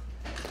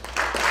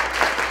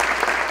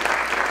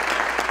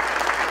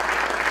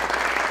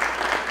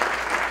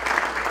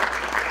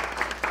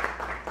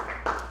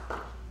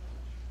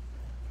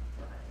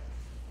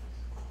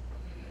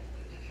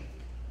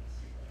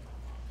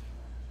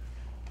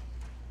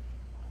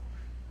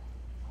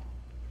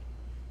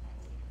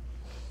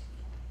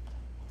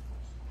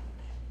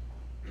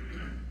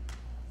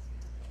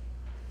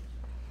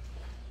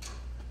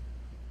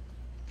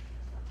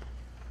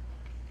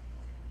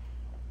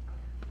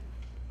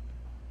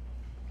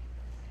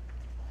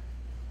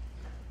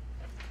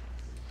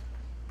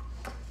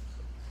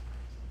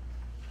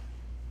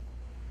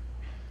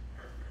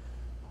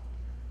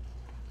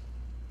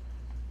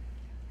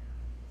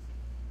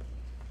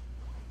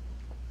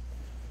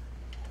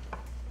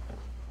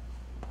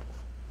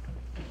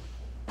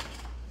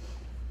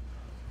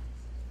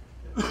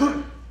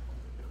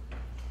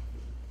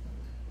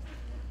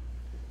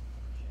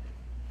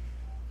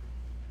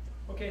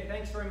 Okay,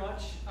 thanks very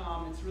much.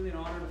 It's really an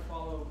honor to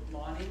follow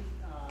Lonnie.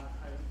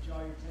 I draw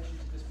your attention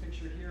to this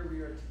picture here.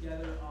 We are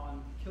together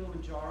on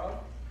Kilimanjaro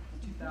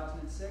in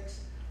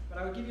 2006. But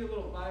I would give you a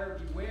little buyer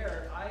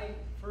beware. I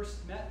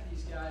first met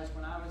these guys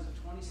when I was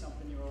a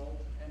 20-something-year-old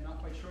and not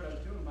quite sure what I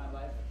was doing in my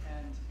life.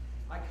 And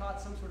I caught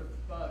some sort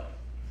of bug.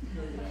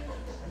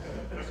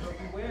 So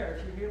beware,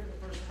 if you're here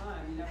for the first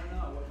time, you never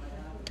know what might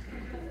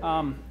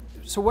happen.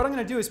 So what I'm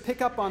going to do is pick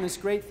up on this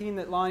great theme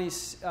that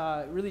Lonnie's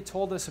really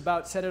told us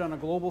about, set it on a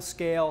global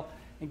scale,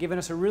 and given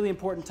us a really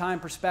important time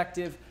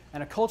perspective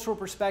and a cultural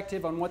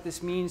perspective on what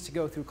this means to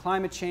go through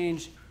climate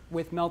change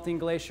with melting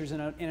glaciers in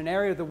an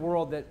area of the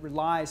world that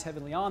relies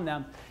heavily on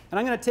them. And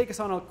I'm going to take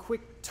us on a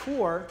quick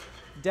tour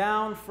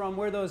down from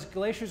where those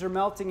glaciers are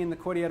melting in the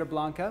Cordillera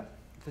Blanca,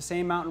 the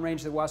same mountain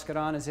range that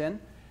Huascarán is in,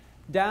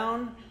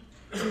 down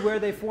to where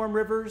they form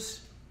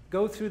rivers,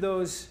 go through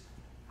those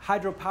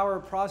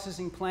hydropower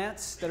processing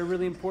plants that are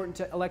really important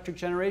to electric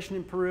generation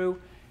in Peru,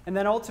 and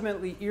then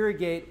ultimately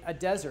irrigate a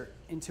desert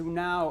into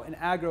now an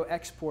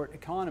agro-export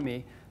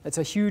economy that's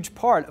a huge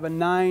part of a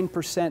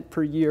 9%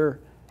 per year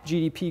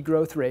GDP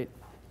growth rate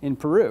in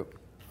Peru.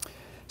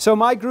 So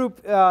my group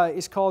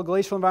is called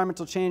Glacial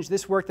Environmental Change.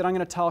 This work that I'm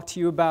going to talk to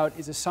you about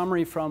is a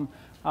summary from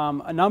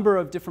a number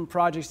of different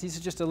projects. These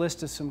are just a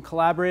list of some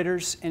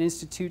collaborators and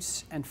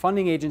institutes and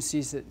funding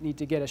agencies that need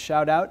to get a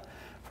shout out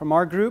from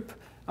our group.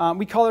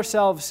 We call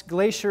ourselves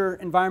Glacier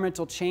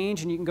Environmental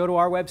Change, and you can go to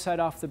our website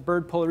off the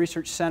Byrd Polar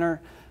Research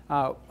Center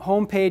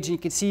homepage, and you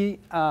can see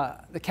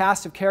the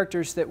cast of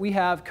characters that we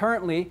have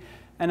currently.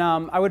 And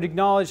I would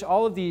acknowledge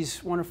all of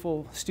these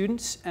wonderful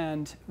students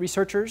and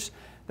researchers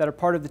that are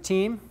part of the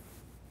team,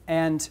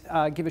 and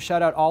give a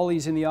shout out.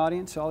 Ollie's in the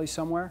audience. Ollie's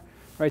somewhere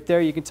right there.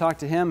 You can talk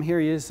to him. Here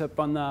he is up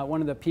on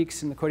one of the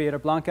peaks in the Cordillera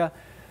Blanca.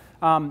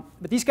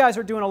 But these guys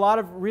are doing a lot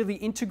of really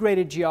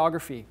integrated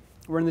geography.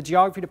 We're in the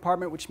geography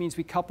department, which means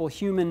we couple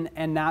human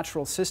and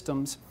natural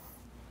systems.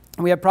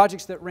 And we have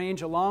projects that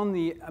range along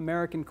the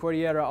American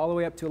Cordillera all the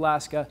way up to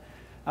Alaska.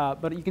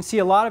 But you can see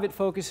a lot of it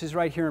focuses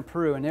right here in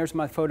Peru. And there's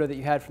my photo that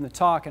you had from the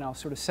talk, and I'll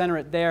sort of center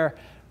it there,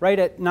 right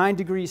at 9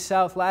 degrees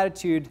south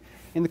latitude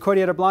in the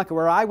Cordillera Blanca,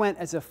 where I went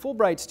as a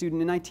Fulbright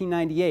student in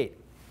 1998.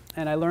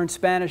 And I learned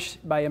Spanish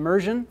by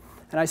immersion.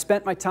 And I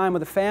spent my time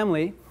with a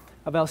family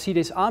of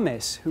Alcides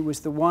Ames, who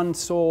was the one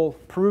sole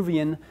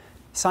Peruvian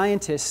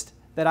scientist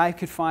that I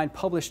could find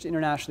published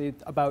internationally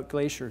about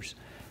glaciers.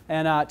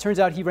 And it turns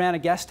out he ran a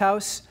guest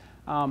house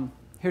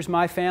Here's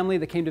my family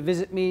that came to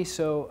visit me,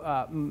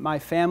 so my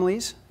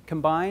families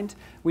combined.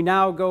 We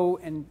now go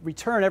and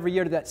return every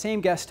year to that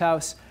same guest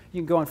house.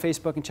 You can go on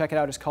Facebook and check it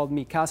out. It's called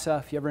Mi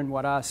Casa. If you're ever in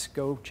Huaraz,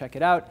 go check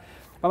it out.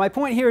 But my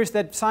point here is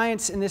that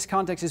science in this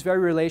context is very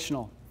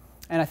relational.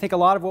 And I think a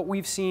lot of what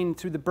we've seen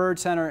through the Byrd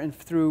Center and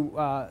through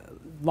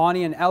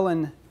Lonnie and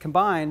Ellen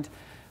combined,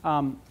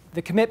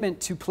 the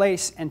commitment to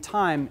place and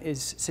time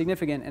is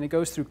significant, and it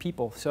goes through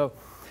people. So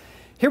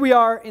here we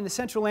are in the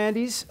central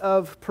Andes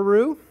of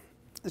Peru.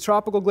 The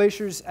tropical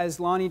glaciers, as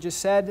Lonnie just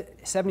said,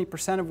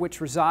 70% of which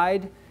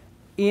reside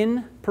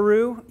in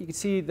Peru. You can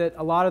see that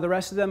a lot of the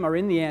rest of them are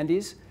in the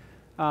Andes.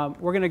 We're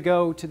going to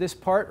go to this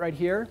part right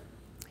here.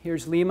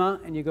 Here's Lima,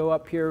 and you go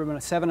up here on a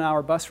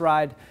 7-hour bus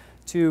ride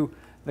to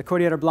the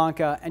Cordillera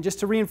Blanca. And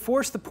just to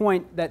reinforce the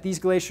point that these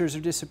glaciers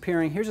are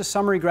disappearing, here's a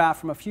summary graph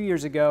from a few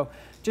years ago,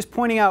 just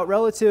pointing out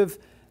relative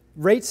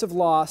rates of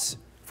loss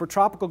for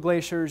tropical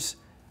glaciers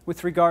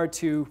with regard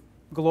to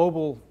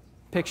global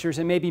pictures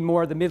and maybe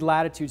more the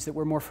mid-latitudes that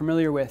we're more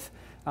familiar with.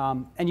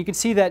 And you can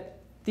see that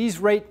these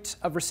rates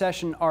of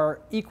recession are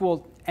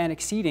equal and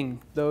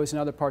exceeding those in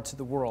other parts of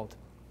the world.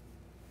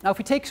 Now, if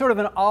we take sort of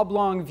an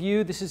oblong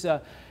view, this is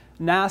a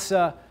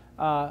NASA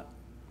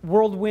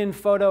whirlwind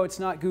photo. It's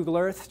not Google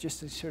Earth,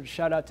 just a sort of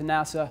shout out to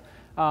NASA,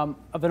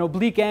 of an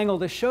oblique angle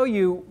to show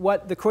you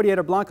what the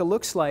Cordillera Blanca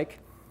looks like,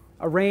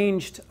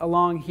 arranged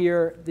along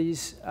here.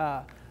 These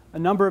a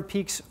number of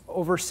peaks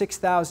over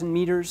 6,000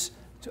 meters,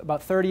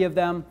 about 30 of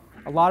them,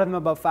 a lot of them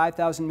above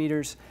 5,000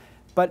 meters.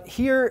 But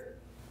here,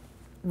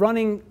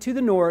 running to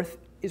the north,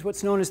 is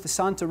what's known as the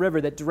Santa River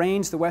that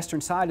drains the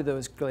western side of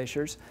those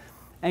glaciers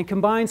and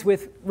combines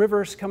with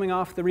rivers coming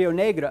off the Rio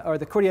Negro, or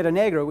the Cordillera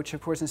Negro, which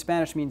of course in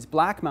Spanish means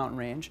Black Mountain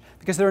Range,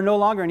 because there are no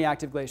longer any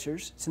active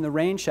glaciers. It's in the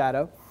rain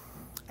shadow.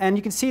 And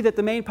you can see that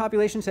the main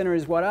population center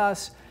is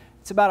Huaraz.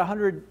 It's about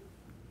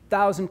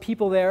 100,000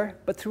 people there.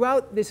 But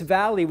throughout this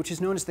valley, which is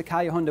known as the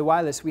Callejón de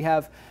Huaylas, we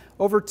have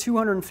over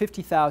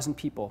 250,000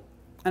 people.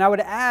 And I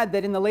would add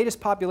that in the latest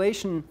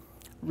population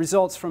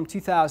results from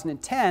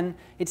 2010,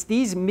 it's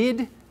these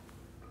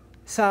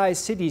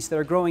mid-sized cities that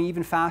are growing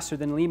even faster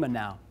than Lima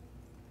now.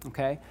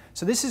 Okay?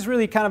 So this is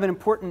really kind of an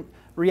important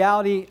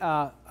reality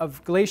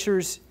of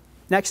glaciers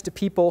next to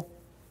people.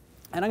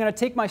 And I'm going to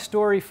take my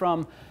story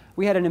from,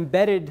 we had an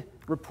embedded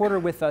reporter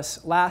with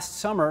us last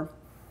summer,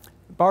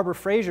 Barbara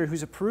Fraser,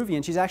 who's a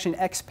Peruvian. She's actually an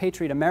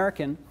expatriate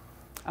American,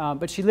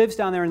 but she lives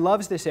down there and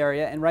loves this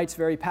area and writes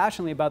very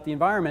passionately about the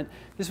environment.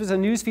 This was a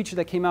news feature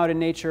that came out in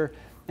Nature,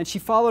 and she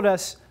followed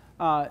us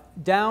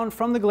down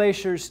from the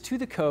glaciers to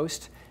the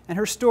coast, and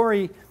her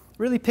story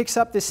really picks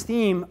up this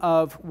theme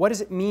of what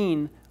does it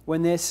mean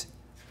when this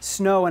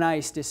snow and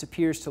ice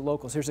disappears to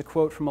locals. There's a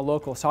quote from a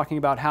local talking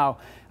about how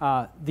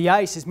the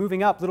ice is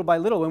moving up little by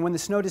little, and when the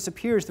snow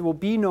disappears, there will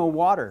be no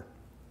water.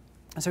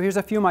 And so here's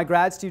a few of my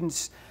grad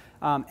students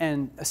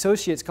and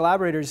associates,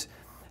 collaborators,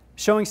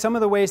 showing some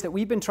of the ways that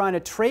we've been trying to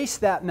trace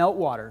that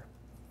meltwater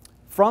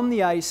from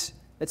the ice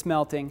that's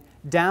melting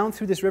down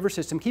through this river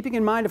system, keeping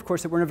in mind, of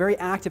course, that we're in a very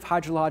active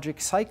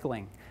hydrologic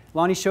cycling.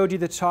 Lonnie showed you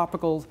the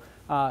tropical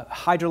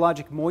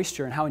hydrologic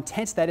moisture and how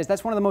intense that is.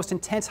 That's one of the most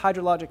intense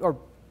hydrologic or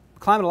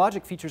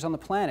climatologic features on the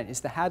planet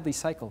is the Hadley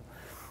cycle.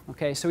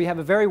 Okay, so we have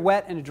a very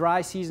wet and a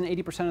dry season,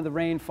 80% of the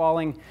rain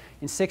falling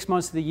in 6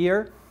 months of the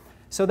year.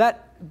 So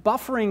that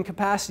buffering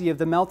capacity of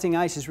the melting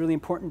ice is really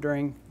important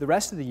during the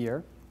rest of the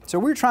year. So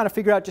we're trying to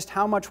figure out just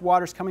how much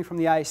water is coming from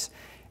the ice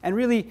and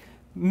really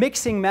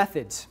mixing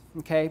methods.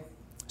 Okay,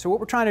 so what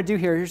we're trying to do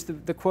here, here's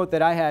the quote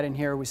that I had in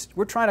here, was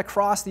we're trying to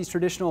cross these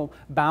traditional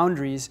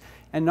boundaries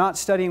and not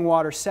studying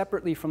water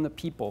separately from the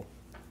people.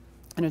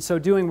 And in so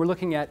doing, we're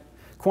looking at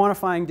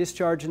quantifying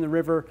discharge in the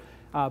river,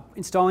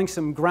 installing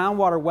some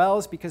groundwater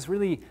wells, because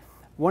really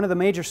one of the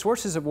major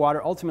sources of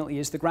water ultimately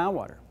is the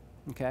groundwater.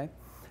 Okay?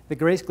 The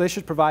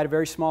glaciers provide a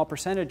very small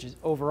percentage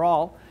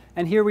overall.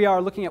 And here we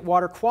are looking at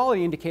water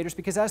quality indicators,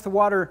 because as the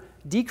water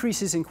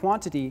decreases in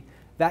quantity,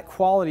 that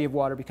quality of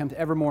water becomes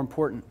ever more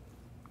important.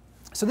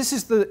 So this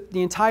is the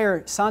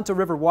entire Santa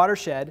River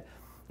watershed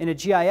in a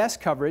GIS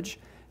coverage.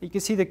 You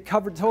can see the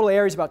total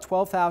area is about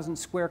 12,000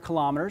 square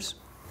kilometers.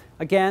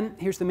 Again,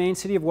 here's the main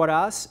city of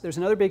Huaraz. There's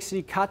another big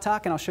city,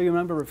 Catac, and I'll show you a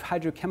number of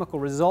hydrochemical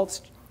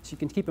results so you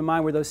can keep in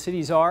mind where those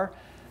cities are.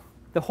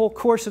 The whole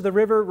course of the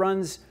river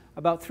runs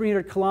about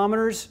 300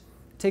 kilometers,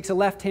 takes a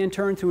left-hand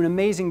turn through an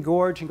amazing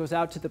gorge and goes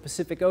out to the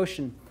Pacific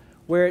Ocean,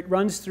 where it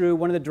runs through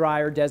one of the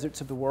drier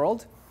deserts of the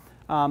world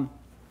and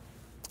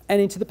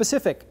into the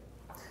Pacific.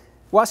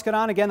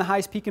 Huascarán, again, the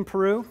highest peak in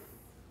Peru.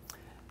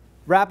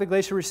 Rapid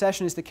glacial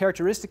recession is the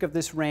characteristic of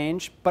this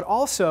range, but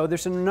also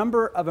there's a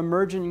number of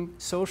emerging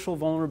social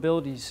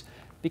vulnerabilities,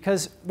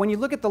 because when you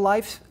look at the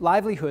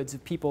livelihoods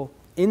of people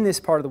in this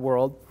part of the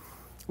world,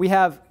 we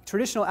have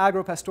traditional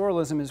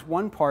agropastoralism is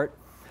one part.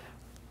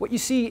 What you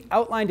see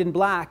outlined in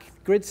black,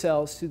 grid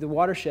cells through the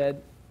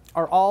watershed,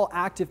 are all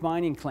active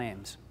mining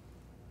claims.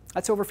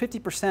 That's over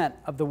 50%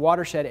 of the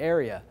watershed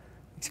area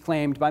is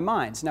claimed by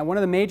mines. Now, one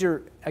of the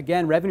major,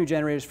 again, revenue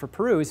generators for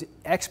Peru is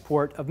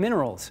export of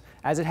minerals,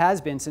 as it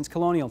has been since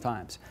colonial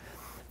times.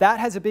 that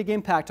has a big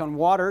impact on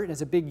water. It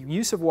has a big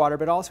use of water,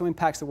 but also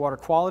impacts the water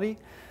quality.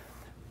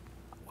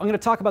 I'm going to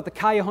talk about the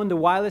Callejón de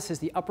Huaylas as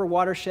the upper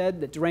watershed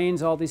that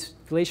drains all these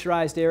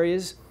glacierized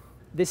areas.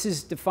 This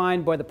is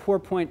defined by the pour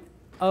point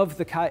of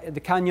the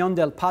Cañón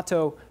del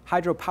Pato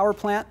hydropower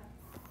plant,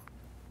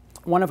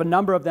 one of a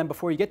number of them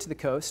before you get to the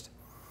coast.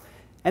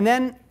 And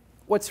then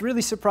what's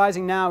really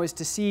surprising now is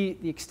to see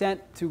the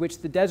extent to which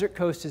the desert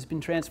coast has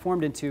been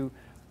transformed into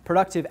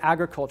productive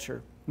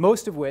agriculture,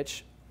 most of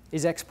which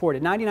is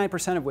exported,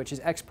 99% of which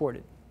is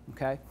exported,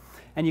 okay?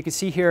 And you can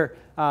see here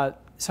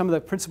some of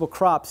the principal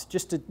crops.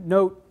 Just to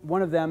note,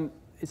 one of them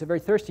is a very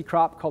thirsty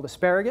crop called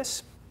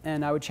asparagus,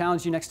 and I would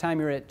challenge you next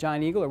time you're at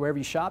Giant Eagle or wherever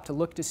you shop to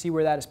look to see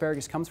where that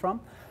asparagus comes from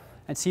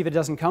and see if it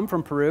doesn't come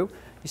from Peru.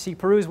 You see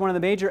Peru is one of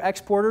the major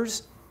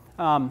exporters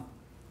and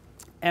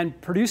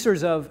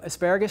producers of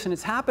asparagus, and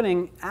it's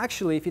happening,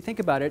 actually, if you think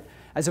about it,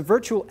 as a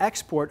virtual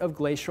export of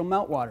glacial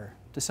meltwater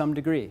to some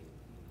degree.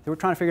 So we're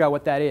trying to figure out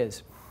what that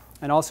is,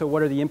 and also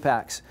what are the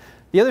impacts.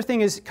 The other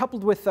thing is,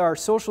 coupled with our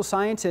social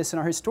scientists and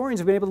our historians,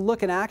 we've been able to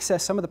look and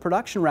access some of the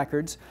production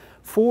records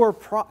for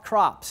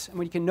crops. And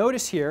what you can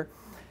notice here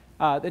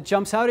that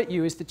jumps out at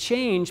you is the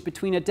change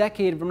between a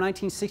decade from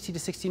 1960 to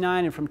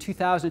 69 and from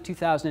 2000 to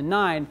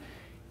 2009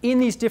 in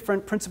these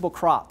different principal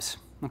crops.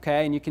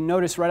 Okay? And you can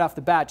notice right off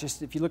the bat,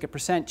 just if you look at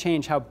percent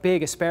change, how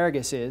big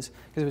asparagus is,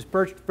 because it was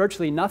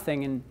virtually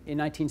nothing in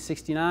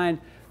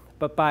 1969,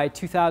 but by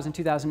 2000,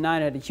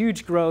 2009 it had a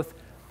huge growth.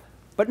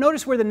 But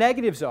notice where the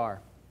negatives are.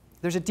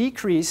 There's a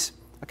decrease,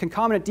 a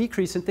concomitant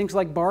decrease in things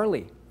like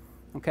barley,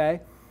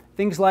 okay?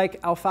 Things like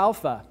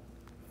alfalfa,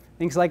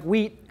 things like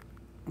wheat,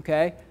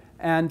 okay?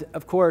 And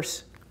of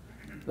course,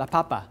 la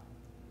papa.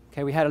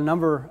 Okay, we had a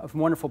number of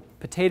wonderful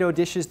potato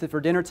dishes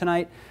for dinner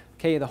tonight,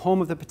 okay, the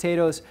home of the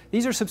potatoes.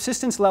 These are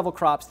subsistence level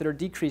crops that are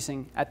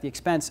decreasing at the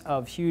expense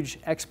of huge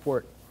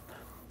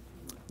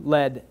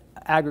export-led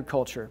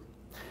agriculture.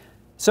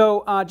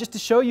 So just to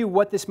show you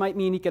what this might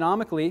mean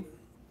economically,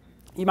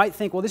 you might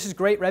think, well, this is a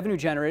great revenue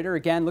generator.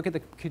 Again, look at the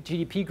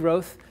GDP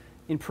growth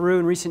in Peru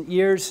in recent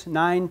years,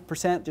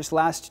 9%. Just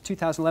last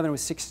 2011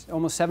 was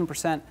almost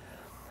 7%.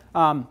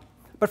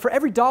 But for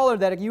every dollar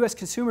that a U.S.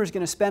 consumer is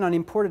going to spend on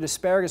imported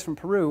asparagus from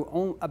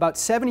Peru, about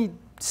 70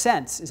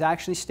 cents is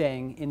actually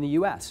staying in the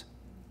U.S.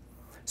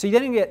 So you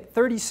then get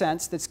 30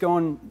 cents that's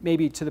going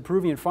maybe to the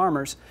Peruvian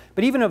farmers.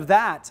 But even of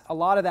that, a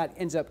lot of that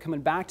ends up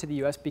coming back to the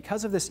U.S.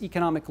 because of this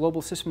economic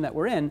global system that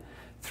we're in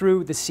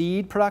through the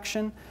seed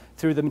production,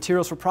 through the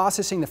materials for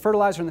processing, the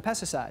fertilizer, and the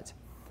pesticides.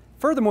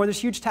 Furthermore, there's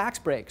huge tax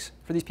breaks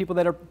for these people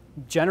that are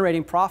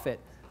generating profit.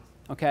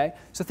 Okay?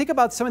 So think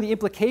about some of the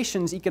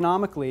implications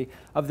economically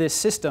of this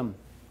system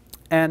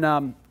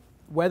and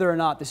whether or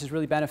not this is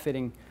really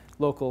benefiting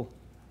local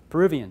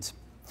Peruvians.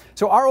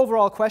 So our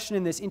overall question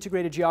in this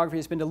integrated geography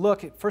has been to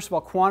look at, first of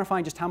all,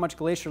 quantifying just how much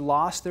glacier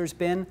loss there's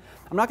been.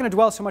 I'm not going to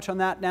dwell so much on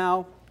that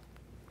now.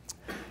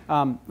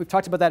 We've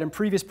talked about that in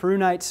previous Peru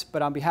nights,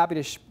 but I'll be happy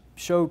to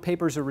show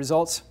papers or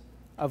results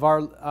of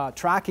our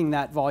tracking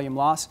that volume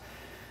loss.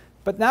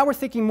 But now we're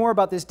thinking more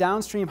about this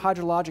downstream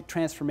hydrologic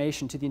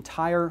transformation to the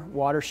entire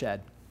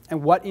watershed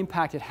and what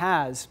impact it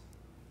has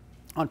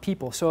on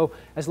people. So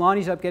as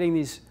Lonnie's up getting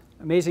these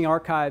amazing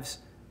archives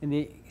in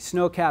the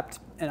snow-capped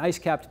and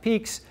ice-capped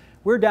peaks,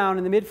 we're down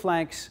in the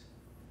mid-flanks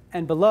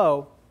and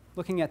below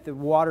looking at the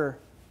water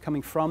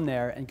coming from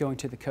there and going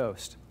to the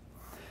coast.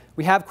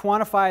 We have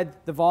quantified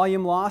the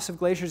volume loss of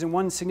glaciers, and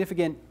one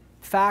significant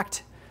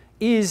fact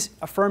is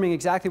affirming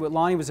exactly what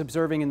Lonnie was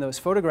observing in those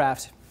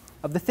photographs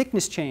of the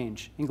thickness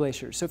change in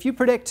glaciers. So if you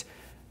predict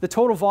the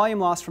total volume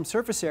loss from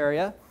surface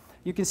area,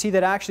 you can see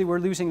that actually we're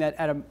losing that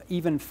at an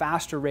even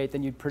faster rate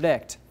than you'd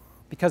predict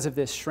because of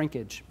this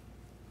shrinkage.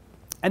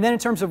 And then in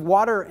terms of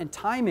water and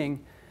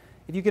timing,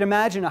 if you could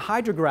imagine a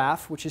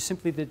hydrograph, which is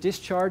simply the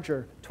discharge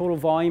or total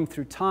volume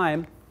through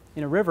time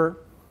in a river,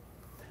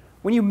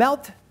 when you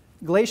melt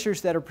glaciers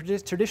that are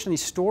traditionally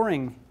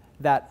storing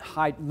that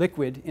high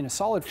liquid in a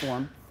solid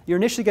form, you're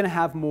initially going to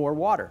have more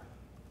water,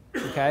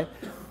 okay?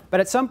 But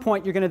at some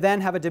point, you're going to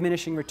then have a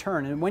diminishing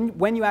return. And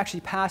when you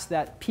actually pass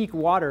that peak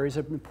water is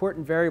an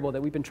important variable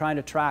that we've been trying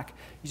to track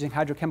using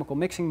hydrochemical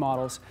mixing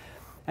models.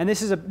 And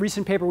this is a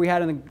recent paper we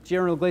had in the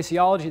Journal of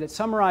Glaciology that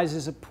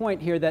summarizes a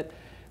point here that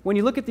when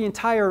you look at the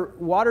entire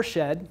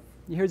watershed,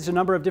 here's a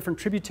number of different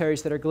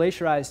tributaries that are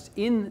glaciarized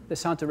in the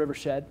Santa River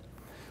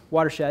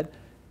watershed.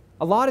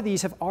 A lot of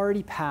these have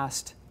already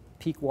passed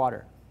peak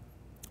water.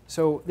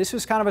 So this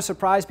was kind of a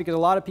surprise because a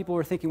lot of people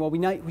were thinking, well,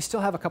 we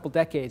still have a couple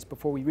decades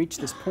before we reach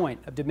this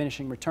point of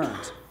diminishing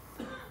returns.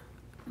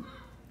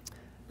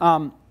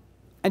 And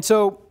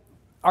so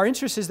our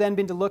interest has then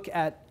been to look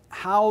at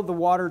how the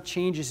water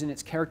changes in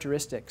its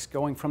characteristics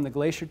going from the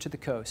glacier to the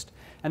coast.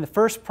 And the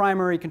first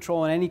primary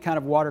control in any kind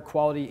of water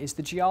quality is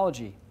the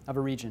geology of a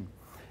region.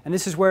 And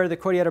this is where the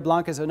Cordillera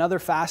Blanca is another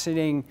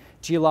fascinating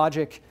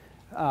geologic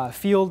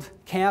field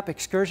camp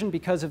excursion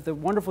because of the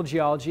wonderful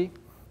geology.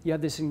 You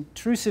have this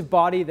intrusive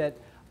body that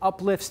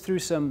uplifts through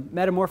some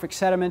metamorphic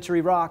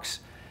sedimentary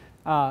rocks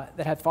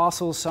that have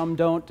fossils, some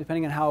don't,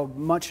 depending on how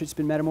much it's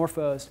been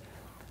metamorphosed.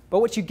 But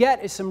what you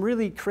get is some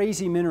really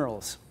crazy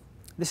minerals.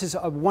 This is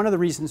one of the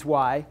reasons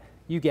why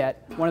you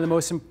get one of the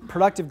most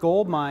productive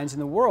gold mines in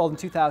the world in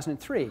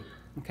 2003,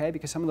 okay?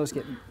 Because some of those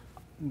get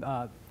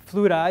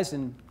fluidized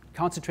and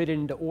concentrated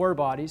into ore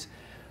bodies.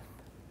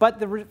 But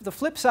the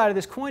flip side of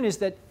this coin is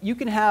that you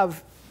can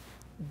have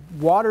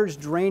waters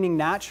draining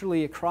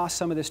naturally across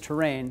some of this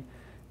terrain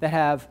that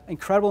have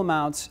incredible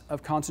amounts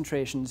of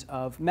concentrations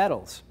of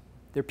metals.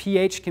 Their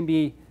pH can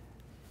be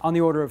on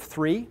the order of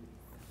 3.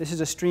 This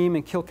is a stream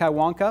in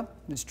Kilkaiwanka.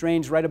 This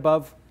drains right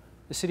above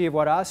the city of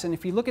Huaraz. And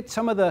if you look at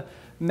some of the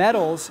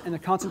metals and the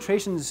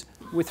concentrations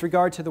with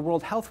regard to the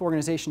World Health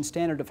Organization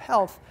standard of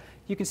health,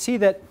 you can see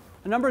that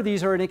a number of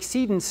these are in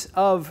exceedance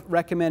of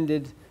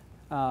recommended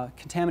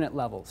contaminant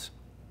levels,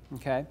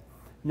 okay,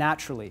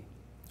 naturally.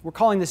 We're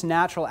calling this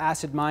natural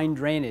acid mine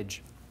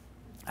drainage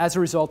as a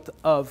result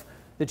of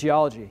the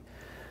geology.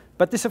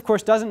 But this, of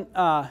course, doesn't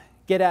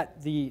get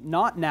at the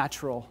not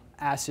natural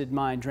acid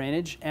mine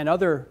drainage and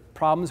other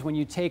problems when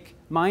you take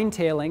mine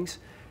tailings,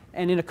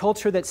 and in a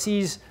culture that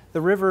sees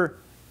the river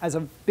as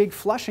a big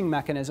flushing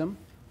mechanism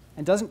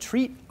and doesn't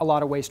treat a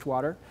lot of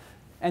wastewater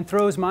and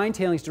throws mine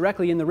tailings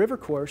directly in the river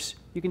course,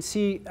 you can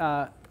see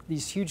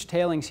these huge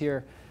tailings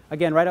here,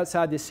 again, right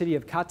outside the city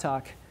of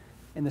Catac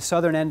in the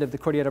southern end of the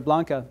Cordillera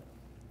Blanca.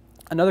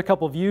 Another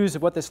couple of views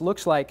of what this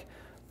looks like.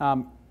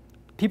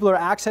 People are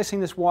accessing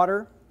this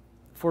water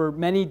for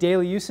many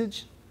daily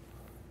usage.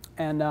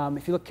 And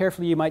if you look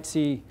carefully, you might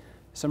see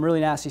some really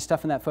nasty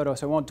stuff in that photo,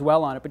 so I won't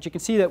dwell on it. But you can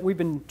see that we've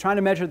been trying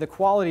to measure the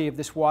quality of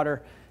this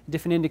water,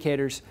 different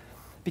indicators,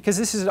 because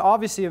this is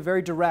obviously a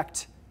very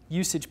direct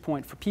usage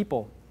point for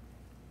people.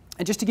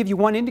 And just to give you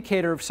one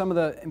indicator of some of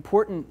the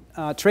important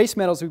trace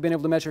metals we've been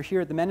able to measure here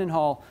at the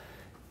Mendenhall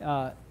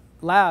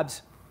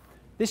labs,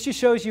 this just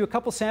shows you a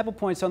couple sample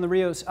points on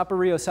the upper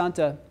Rio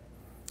Santa,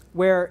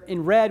 where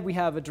in red we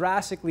have a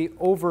drastically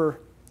over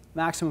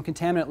maximum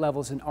contaminant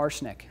levels in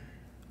arsenic,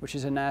 which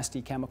is a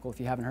nasty chemical if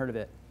you haven't heard of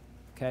it.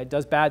 Okay, it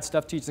does bad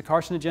stuff to you. It's a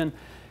carcinogen.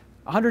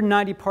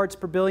 190 parts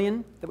per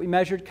billion that we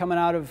measured coming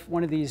out of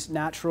one of these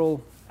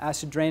natural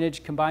acid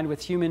drainage combined with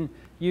human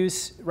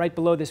use right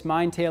below this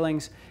mine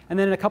tailings. And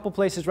then in a couple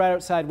places right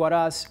outside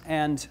Huaraz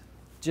and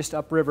just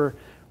upriver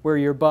where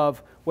you're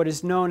above what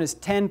is known as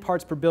 10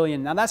 parts per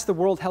billion. Now that's the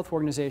World Health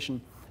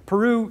Organization.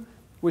 Peru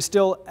was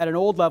still at an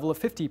old level of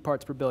 50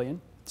 parts per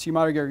billion. So you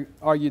might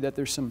argue that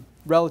there's some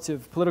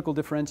relative political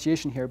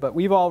differentiation here, but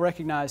we've all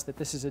recognized that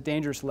this is a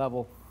dangerous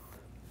level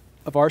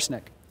of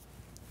arsenic.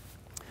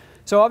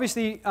 So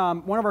obviously,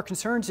 one of our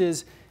concerns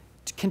is,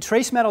 can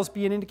trace metals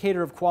be an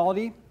indicator of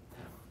quality?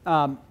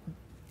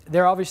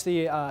 They're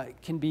obviously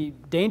can be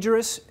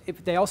dangerous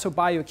if they also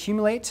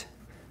bioaccumulate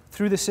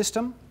through the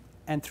system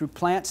and through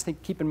plants.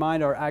 Keep in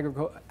mind our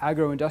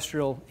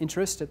agro-industrial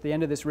interest at the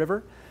end of this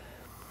river.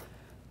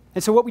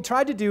 And so what we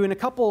tried to do in a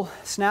couple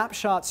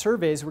snapshot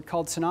surveys, were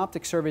called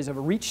synoptic surveys of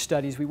reach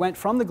studies. We went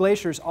from the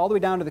glaciers all the way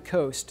down to the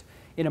coast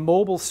in a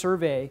mobile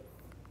survey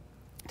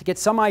to get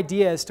some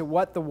idea as to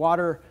what the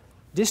water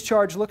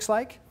discharge looks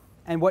like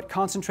and what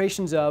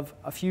concentrations of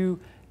a few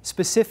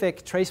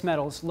specific trace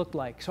metals look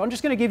like. So I'm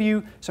just going to give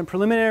you some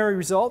preliminary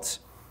results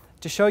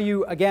to show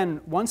you,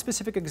 again, one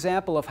specific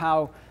example of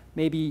how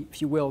maybe,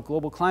 if you will,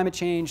 global climate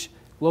change,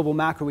 global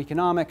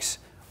macroeconomics,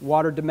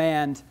 water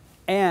demand,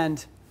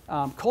 and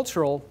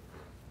cultural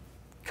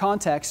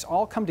context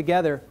all come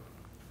together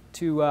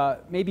to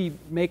maybe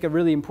make a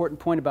really important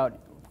point about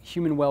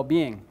human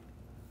well-being.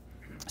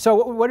 So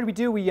what did we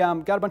do? We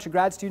got a bunch of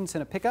grad students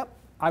in a pickup.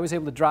 I was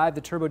able to drive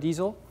the turbo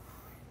diesel.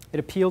 It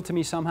appealed to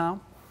me somehow.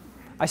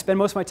 I spend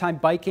most of my time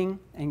biking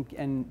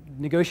and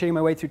negotiating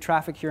my way through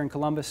traffic here in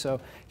Columbus, so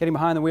getting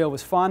behind the wheel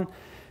was fun.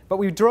 But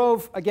we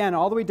drove, again,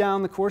 all the way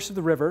down the course of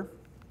the river,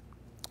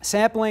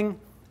 sampling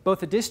both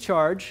the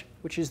discharge,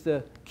 which is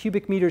the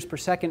cubic meters per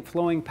second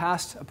flowing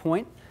past a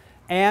point,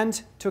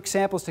 and took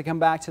samples to come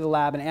back to the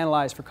lab and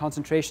analyze for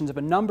concentrations of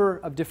a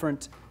number of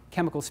different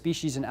chemical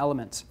species and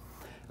elements.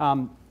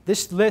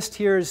 This list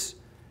here is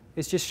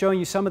just showing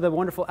you some of the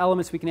wonderful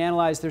elements we can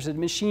analyze. There's a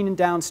machine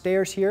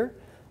downstairs here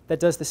that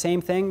does the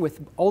same thing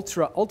with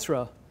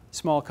ultra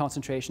small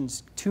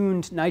concentrations,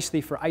 tuned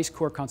nicely for ice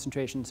core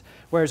concentrations,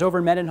 whereas over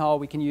in Mendenhall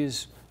we can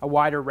use a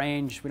wider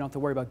range. We don't have to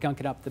worry about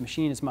gunking up the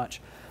machine as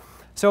much.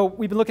 So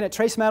we've been looking at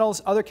trace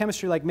metals, other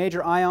chemistry like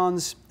major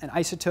ions and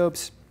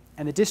isotopes,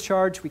 and the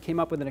discharge. We came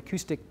up with an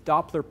acoustic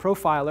Doppler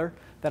profiler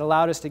that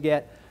allowed us to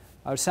get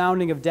a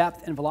sounding of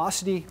depth and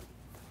velocity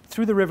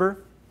through the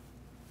river.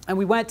 And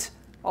we went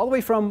all the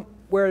way from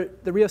where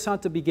the Rio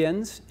Santa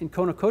begins in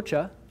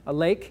Conococha, a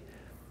lake,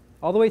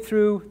 all the way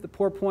through the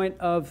pour point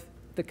of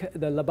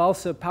the La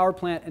Balsa power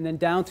plant and then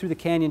down through the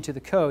canyon to the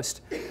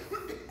coast.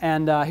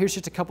 And here's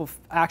just a couple of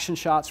action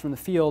shots from the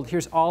field.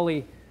 Here's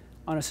Ollie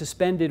on a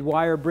suspended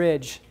wire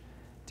bridge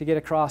to get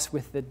across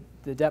with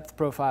the depth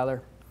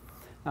profiler.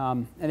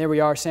 And there we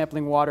are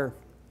sampling water.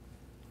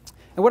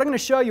 And what I'm going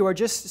to show you are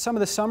just some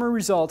of the summer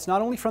results,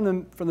 not only from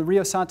the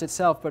Rio Santa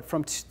itself, but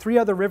from 3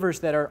 other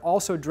rivers that are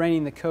also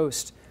draining the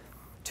coast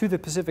to the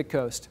Pacific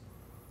coast.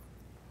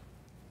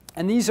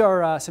 And these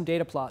are some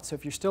data plots, so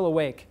if you're still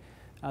awake,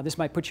 This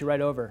might put you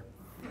right over.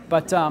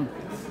 But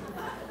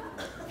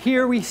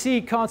here we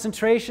see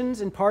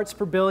concentrations in parts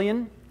per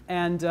billion.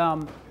 And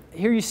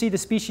here you see the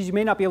species. You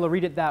may not be able to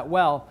read it that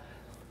well.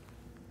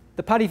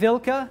 The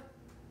Parivilca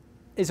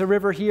is a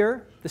river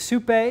here. The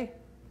Supe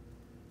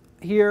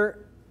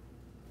here.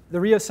 The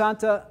Rio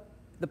Santa,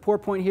 the Pour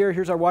Point here.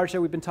 Here's our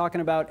watershed we've been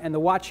talking about. And the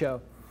Huacho.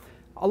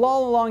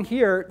 All along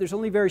here, there's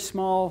only very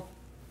small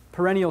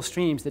perennial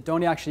streams that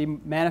don't actually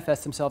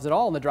manifest themselves at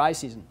all in the dry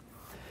season.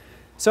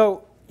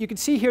 So you can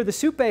see here the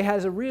Supe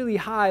has a really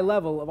high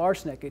level of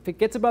arsenic. If it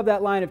gets above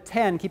that line of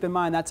 10, keep in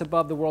mind that's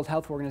above the World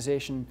Health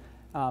Organization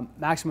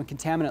maximum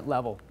contaminant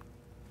level.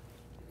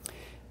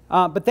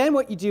 But then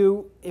what you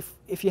do,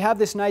 if you have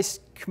this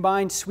nice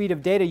combined suite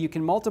of data, you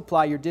can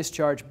multiply your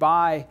discharge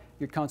by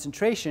your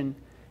concentration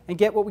and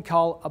get what we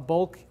call a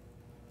bulk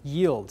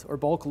yield or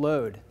bulk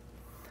load.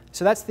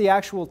 So that's the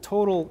actual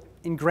total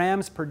in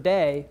grams per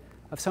day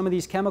of some of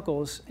these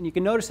chemicals. And you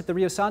can notice that the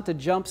Rio Santa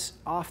jumps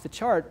off the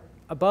chart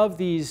above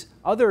these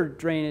other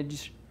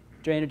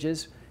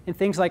drainages in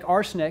things like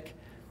arsenic.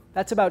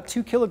 That's about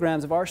 2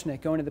 kilograms of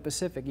arsenic going to the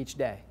Pacific each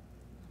day.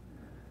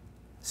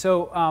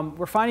 So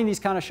we're finding these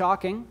kind of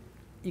shocking.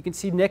 You can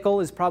see nickel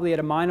is probably at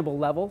a mineable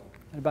level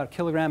at about 1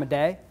 kilogram a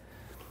day.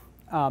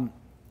 And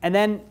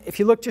then if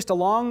you look just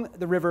along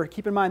the river,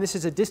 keep in mind this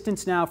is a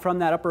distance now from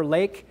that upper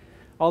lake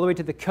all the way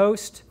to the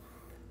coast.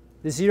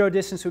 The zero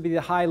distance would be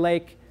the high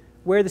lake.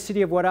 Where the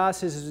city of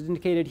Huaraz is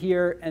indicated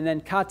here, and then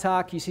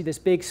Catac, you see this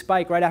big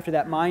spike right after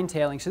that mine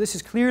tailing. So this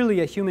is clearly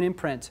a human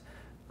imprint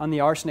on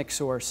the arsenic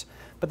source.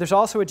 But there's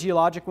also a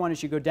geologic one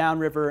as you go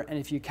downriver, and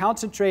if you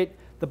concentrate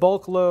the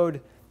bulk load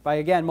by,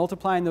 again,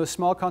 multiplying those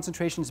small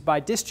concentrations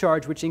by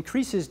discharge, which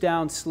increases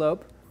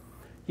downslope,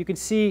 you can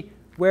see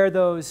where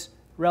those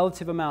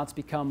relative amounts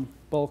become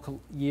bulk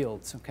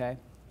yields, okay?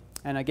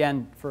 And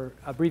again, for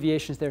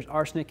abbreviations, there's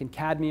arsenic and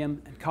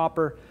cadmium and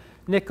copper,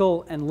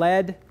 nickel and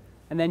lead,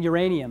 and then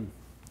uranium.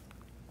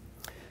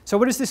 So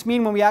what does this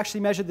mean when we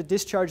actually measure the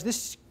discharge?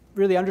 This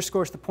really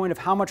underscores the point of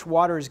how much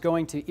water is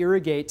going to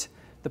irrigate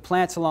the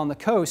plants along the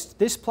coast.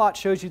 This plot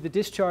shows you the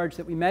discharge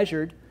that we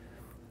measured,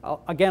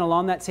 again,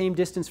 along that same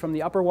distance from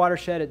the upper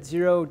watershed at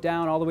 0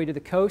 down all the way to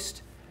the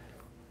coast.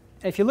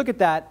 And if you look at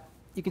that,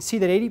 you can see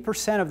that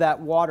 80% of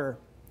that water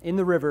in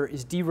the river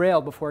is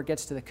derailed before it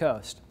gets to the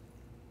coast,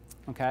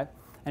 okay?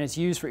 And it's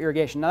used for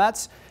irrigation. Now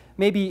that's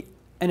maybe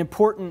an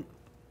important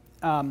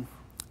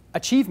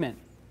achievement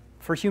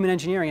for human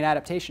engineering and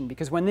adaptation,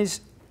 because when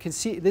this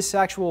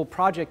actual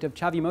project of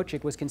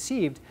Chavimochic was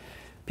conceived,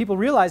 people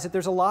realized that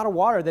there's a lot of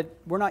water that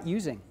we're not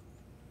using,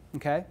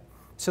 okay?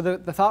 So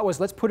the thought was,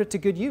 let's put it to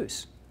good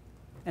use.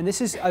 And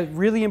this is a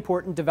really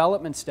important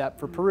development step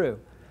for Peru.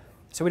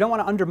 So we don't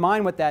want to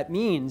undermine what that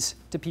means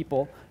to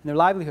people and their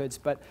livelihoods,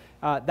 but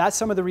that's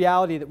some of the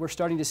reality that we're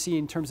starting to see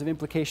in terms of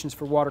implications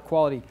for water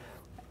quality.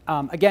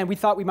 Again, we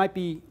thought we might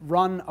be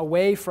run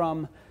away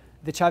from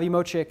the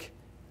Chavimochic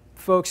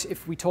folks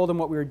if we told them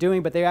what we were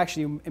doing, but they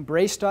actually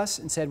embraced us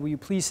and said, will you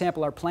please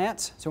sample our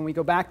plants? So when we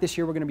go back this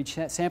year, we're going to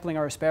be sampling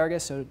our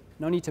asparagus, so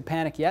no need to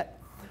panic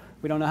yet.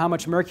 We don't know how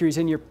much mercury is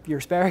in your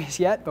asparagus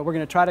yet, but we're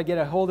going to try to get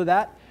a hold of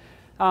that.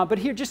 But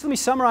here, just let me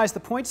summarize the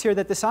points here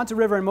that the Santa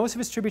River and most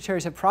of its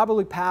tributaries have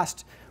probably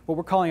passed what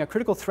we're calling a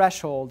critical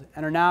threshold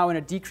and are now in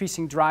a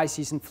decreasing dry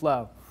season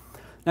flow.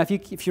 Now, if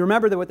you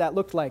remember what that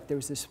looked like, there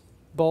was this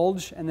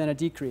bulge and then a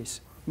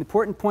decrease. An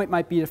important point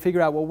might be to figure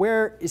out, well,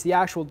 where is the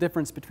actual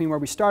difference between where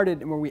we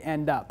started and where we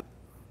end up?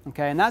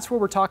 Okay, and that's where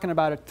we're talking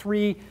about a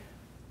 3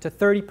 to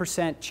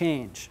 30%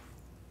 change.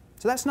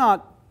 So that's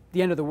not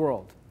the end of the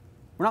world.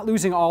 We're not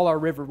losing all our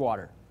river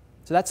water.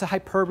 So that's a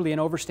hyperbole, an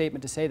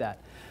overstatement to say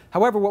that.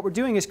 However, what we're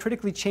doing is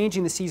critically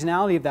changing the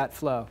seasonality of that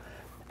flow.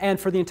 And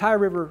for the entire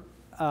river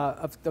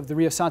of the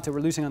Rio Santa,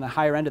 we're losing on the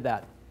higher end of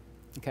that,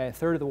 okay, a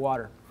third of the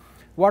water.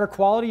 Water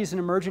quality is an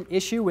emergent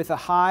issue with a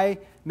high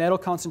metal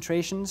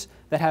concentrations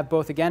that have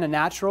both, again, a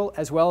natural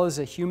as well as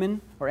a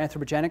human or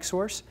anthropogenic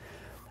source.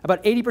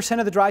 About 80%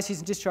 of the dry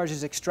season discharge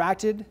is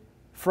extracted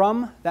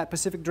from that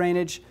Pacific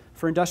drainage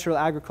for industrial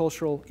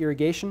agricultural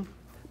irrigation,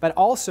 but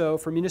also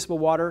for municipal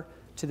water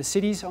to the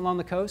cities along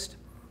the coast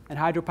and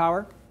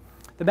hydropower.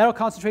 The metal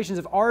concentrations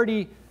have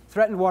already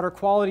threatened water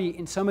quality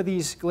in some of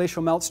these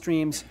glacial melt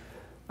streams,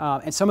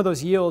 and some of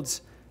those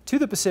yields to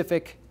the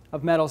Pacific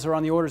of metals are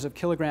on the orders of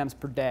kilograms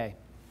per day.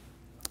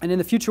 And in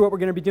the future, what we're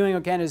going to be doing,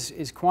 again, is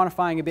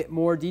quantifying a bit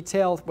more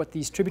detail what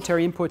these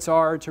tributary inputs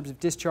are in terms of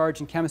discharge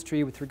and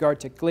chemistry with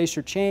regard to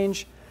glacier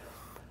change,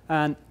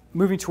 and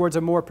moving towards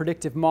a more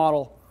predictive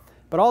model.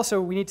 But also,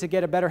 we need to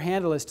get a better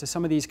handle as to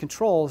some of these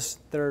controls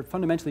that are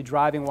fundamentally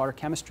driving water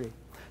chemistry.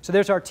 So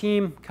there's our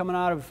team coming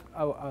out of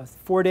a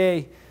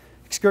 4-day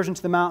excursion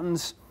to the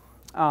mountains,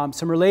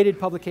 some related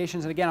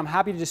publications. And again, I'm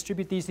happy to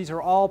distribute these. These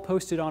are all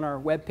posted on our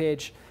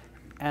webpage,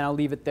 and I'll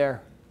leave it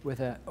there with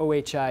a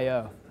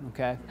OHIO,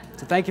 okay?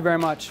 So thank you very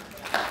much.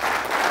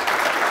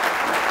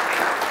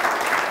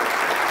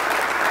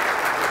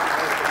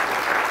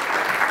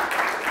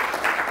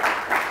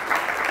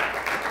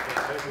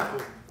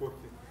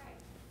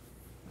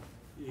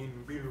 In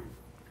Peru,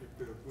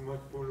 too much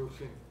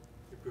pollution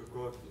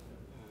because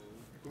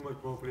too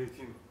much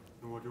population,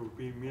 the water will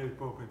be melt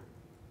popping.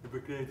 If the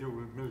glacier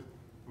will melt,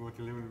 the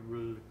water level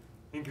will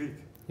increase.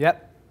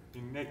 Yep.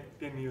 In next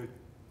 10 years,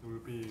 there will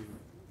be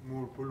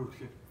more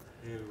pollution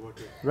air,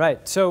 water.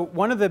 Right. So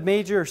one of the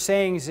major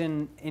sayings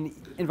in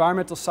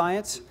environmental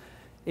science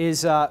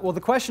is, well,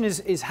 the question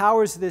is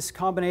how is this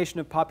combination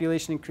of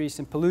population increase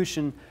and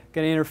pollution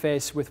going to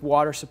interface with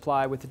water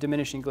supply with the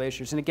diminishing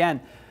glaciers? And again,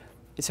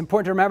 it's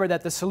important to remember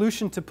that the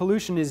solution to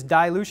pollution is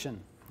dilution.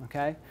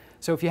 Okay?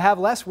 So if you have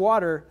less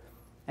water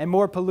and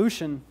more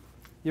pollution,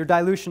 your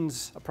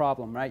dilution's a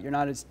problem, right? You're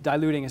not as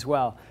diluting as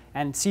well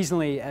and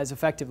seasonally as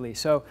effectively.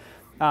 So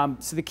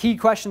the key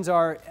questions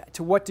are,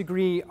 to what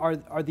degree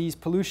are these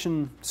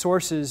pollution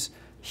sources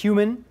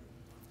human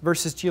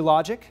versus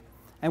geologic?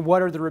 And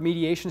what are the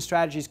remediation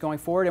strategies going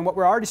forward? And what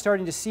we're already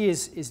starting to see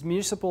is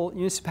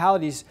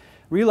municipalities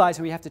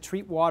realizing we have to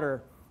treat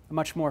water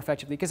much more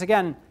effectively. Because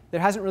again, there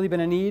hasn't really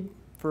been a need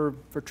for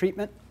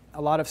treatment.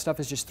 A lot of stuff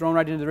is just thrown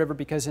right into the river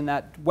because in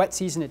that wet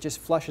season, it just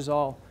flushes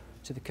all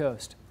to the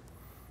coast.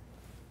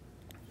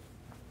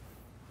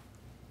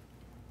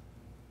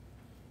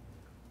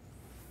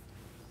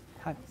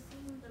 Hi. Have you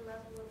seen the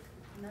level of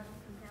metal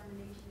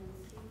contamination in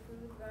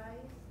seafood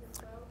rise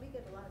as well? We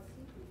get a lot of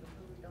seafood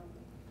food, don't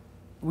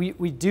we?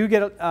 We do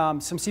get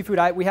some seafood.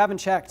 We haven't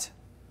checked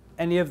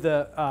any of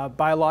the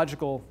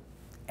biological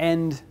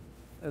end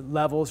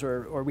levels,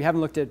 or we haven't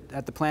looked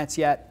at the plants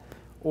yet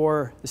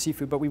or the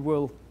seafood, but we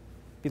will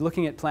be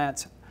looking at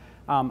plants.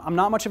 I'm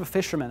not much of a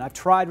fisherman. I've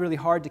tried really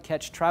hard to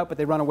catch trout, but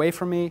they run away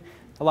from me.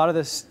 A lot of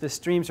the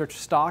streams are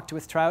stocked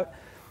with trout.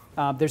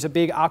 There's a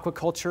big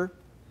aquaculture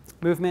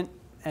movement,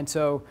 and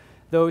so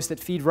those that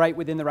feed right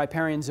within the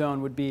riparian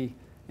zone would be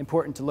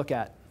important to look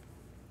at.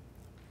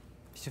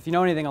 So if you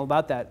know anything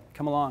about that,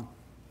 come along.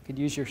 You could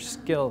use your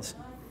skills.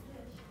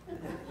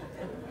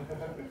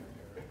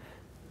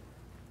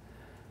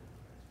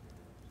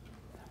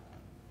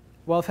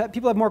 Well, if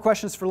people have more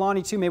questions for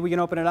Lonnie too, maybe we can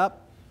open it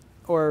up.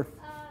 Or,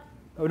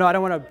 oh no, I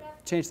don't want to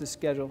change the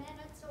schedule.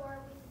 Minutes, or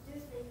we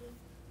could do the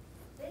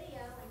video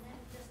and then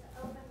just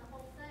open the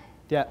whole thing.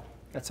 Yeah,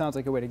 that sounds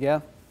like a way to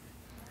go.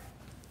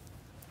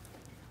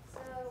 So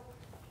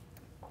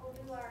we'll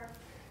do our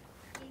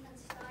Ethan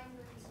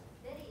Steinman's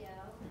video,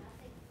 and I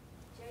think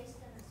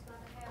Jason is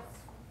going to have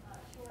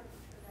some short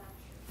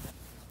introduction.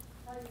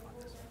 Tell you a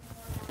little bit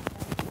more about that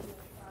video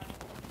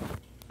project.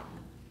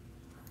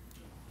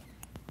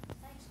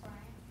 Thanks,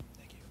 Brian.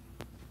 Thank you.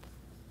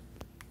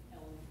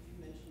 Ellen, you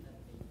mentioned that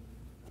the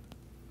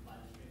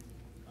live stream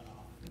cut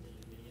off the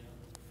video.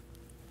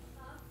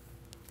 Huh?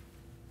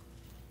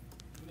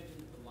 You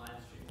mentioned that the live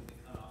stream will be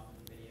cut off in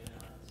the video now.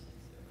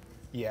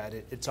 Yeah,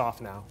 it's off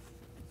now.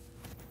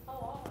 Oh,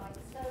 all right.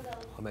 So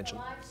I'll mention.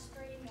 the live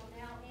stream will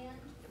now end,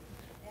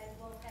 and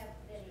we'll have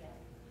video.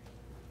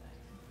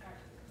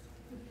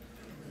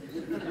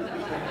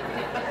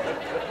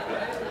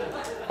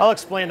 I'll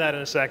explain that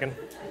in a second.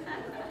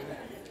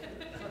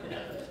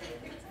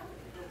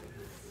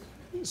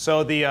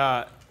 So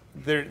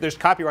there's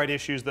copyright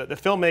issues. The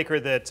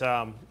filmmaker that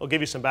I'll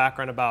give you some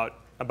background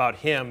about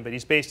him, but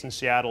he's based in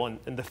Seattle,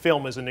 and the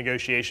film is a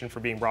negotiation for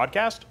being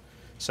broadcast.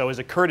 So as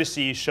a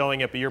courtesy, he's showing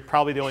it, but you're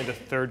probably only the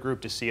third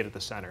group to see it at the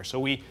center.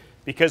 So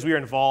because we are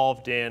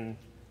involved in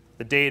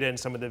the data and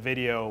some of the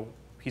video,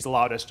 he's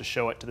allowed us to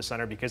show it to the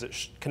center because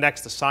it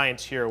connects the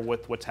science here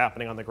with what's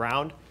happening on the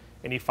ground,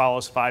 and he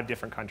follows 5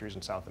 different countries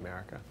in South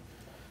America.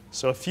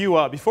 So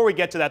before we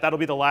get to that, that'll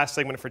be the last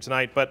segment for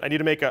tonight, but I need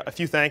to make a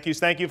few thank yous.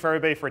 Thank you for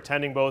everybody for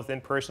attending both in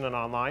person and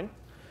online.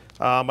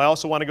 I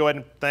also want to go ahead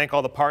and thank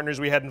all the partners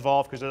we had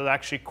involved, because there's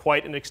actually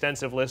quite an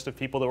extensive list of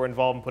people that were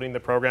involved in putting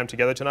the program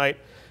together tonight.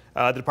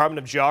 The Department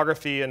of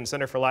Geography and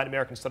Center for Latin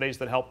American Studies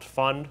that helped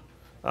fund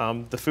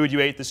the food you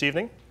ate this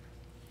evening.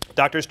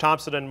 Drs.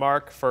 Thompson and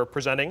Mark for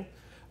presenting.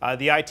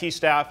 The IT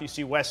staff, you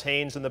see Wes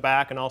Haynes in the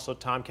back, and also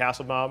Tom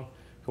Castlebaum,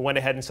 who went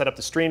ahead and set up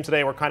the stream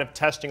today. We're kind of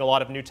testing a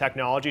lot of new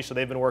technology, so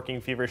they've been working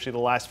feverishly the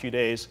last few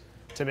days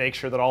to make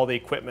sure that all the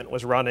equipment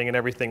was running and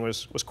everything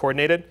was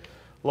coordinated.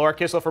 Laura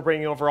Kissel for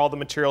bringing over all the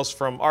materials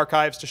from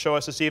archives to show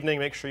us this evening.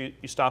 Make sure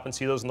you stop and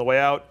see those on the way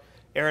out.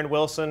 Aaron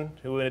Wilson,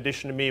 who in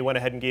addition to me went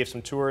ahead and gave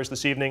some tours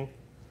this evening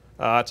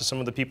to some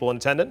of the people in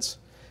attendance.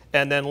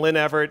 And then Lynn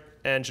Everett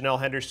and Janelle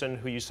Henderson,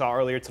 who you saw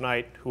earlier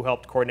tonight, who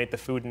helped coordinate the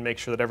food and make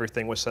sure that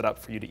everything was set up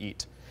for you to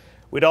eat.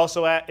 We'd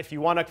also, if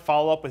you want to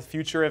follow up with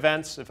future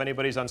events, if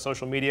anybody's on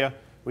social media,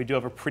 we do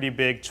have a pretty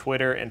big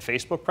Twitter and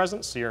Facebook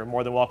presence, so you're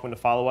more than welcome to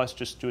follow us.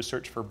 Just do a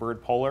search for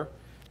Byrd Polar.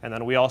 And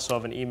then we also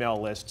have an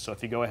email list, so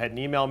if you go ahead and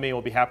email me,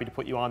 we'll be happy to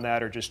put you on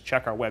that, or just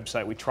check our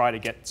website. We try to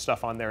get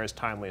stuff on there as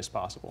timely as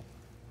possible.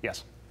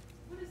 Yes?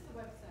 What is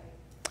the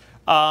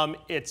website?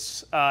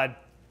 It's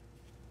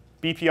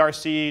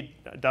BPRC,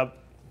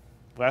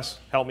 Wes,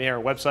 help me here,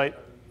 website?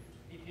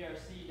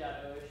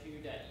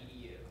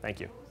 bprc.osu.edu.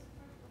 Thank you.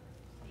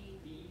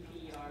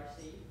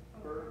 BPRC,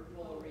 Byrd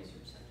Polar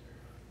Research Center.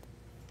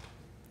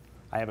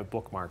 I have it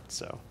bookmarked,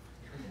 so.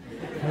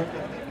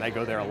 And I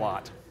go there a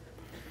lot.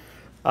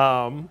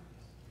 A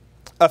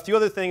few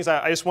other things,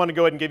 I just want to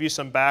go ahead and give you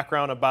some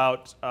background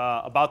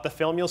about the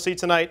film you'll see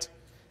tonight.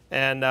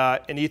 and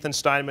Ethan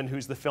Steinman,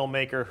 who's the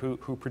filmmaker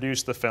who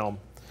produced the film.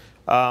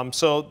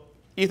 So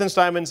Ethan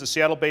Steinman's a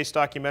Seattle-based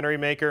documentary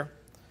maker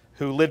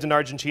who lived in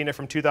Argentina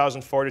from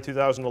 2004 to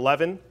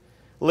 2011.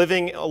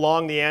 Living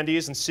along the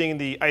Andes and seeing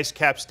the ice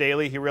caps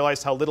daily, he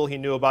realized how little he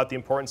knew about the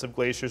importance of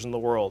glaciers in the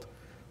world.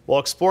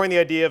 While exploring the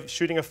idea of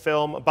shooting a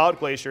film about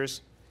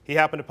glaciers, he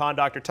happened upon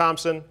Dr.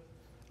 Thompson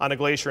on a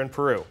glacier in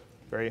Peru.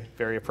 Very,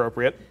 very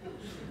appropriate.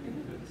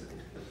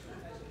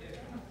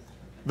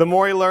 The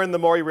more he learned, the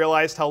more he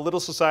realized how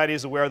little society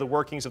is aware of the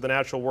workings of the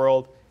natural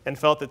world, and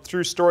felt that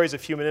through stories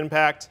of human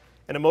impact,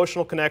 an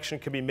emotional connection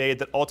can be made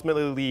that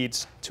ultimately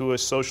leads to a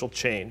social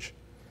change.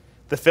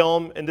 The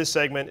film in this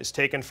segment is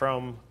taken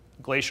from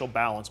Glacial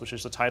Balance, which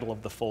is the title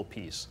of the full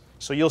piece.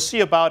 So you'll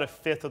see about a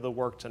fifth of the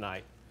work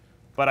tonight.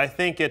 But I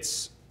think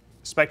it's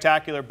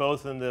spectacular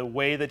both in the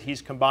way that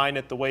he's combined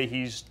it, the way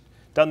he's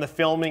done the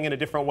filming in a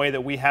different way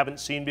that we haven't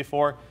seen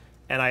before,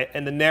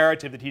 and the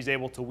narrative that he's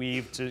able to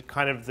weave to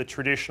kind of the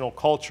traditional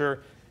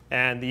culture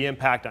and the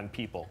impact on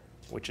people,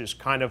 which is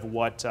kind of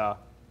what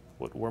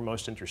we're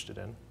most interested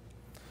in.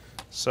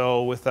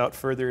 So without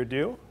further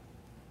ado,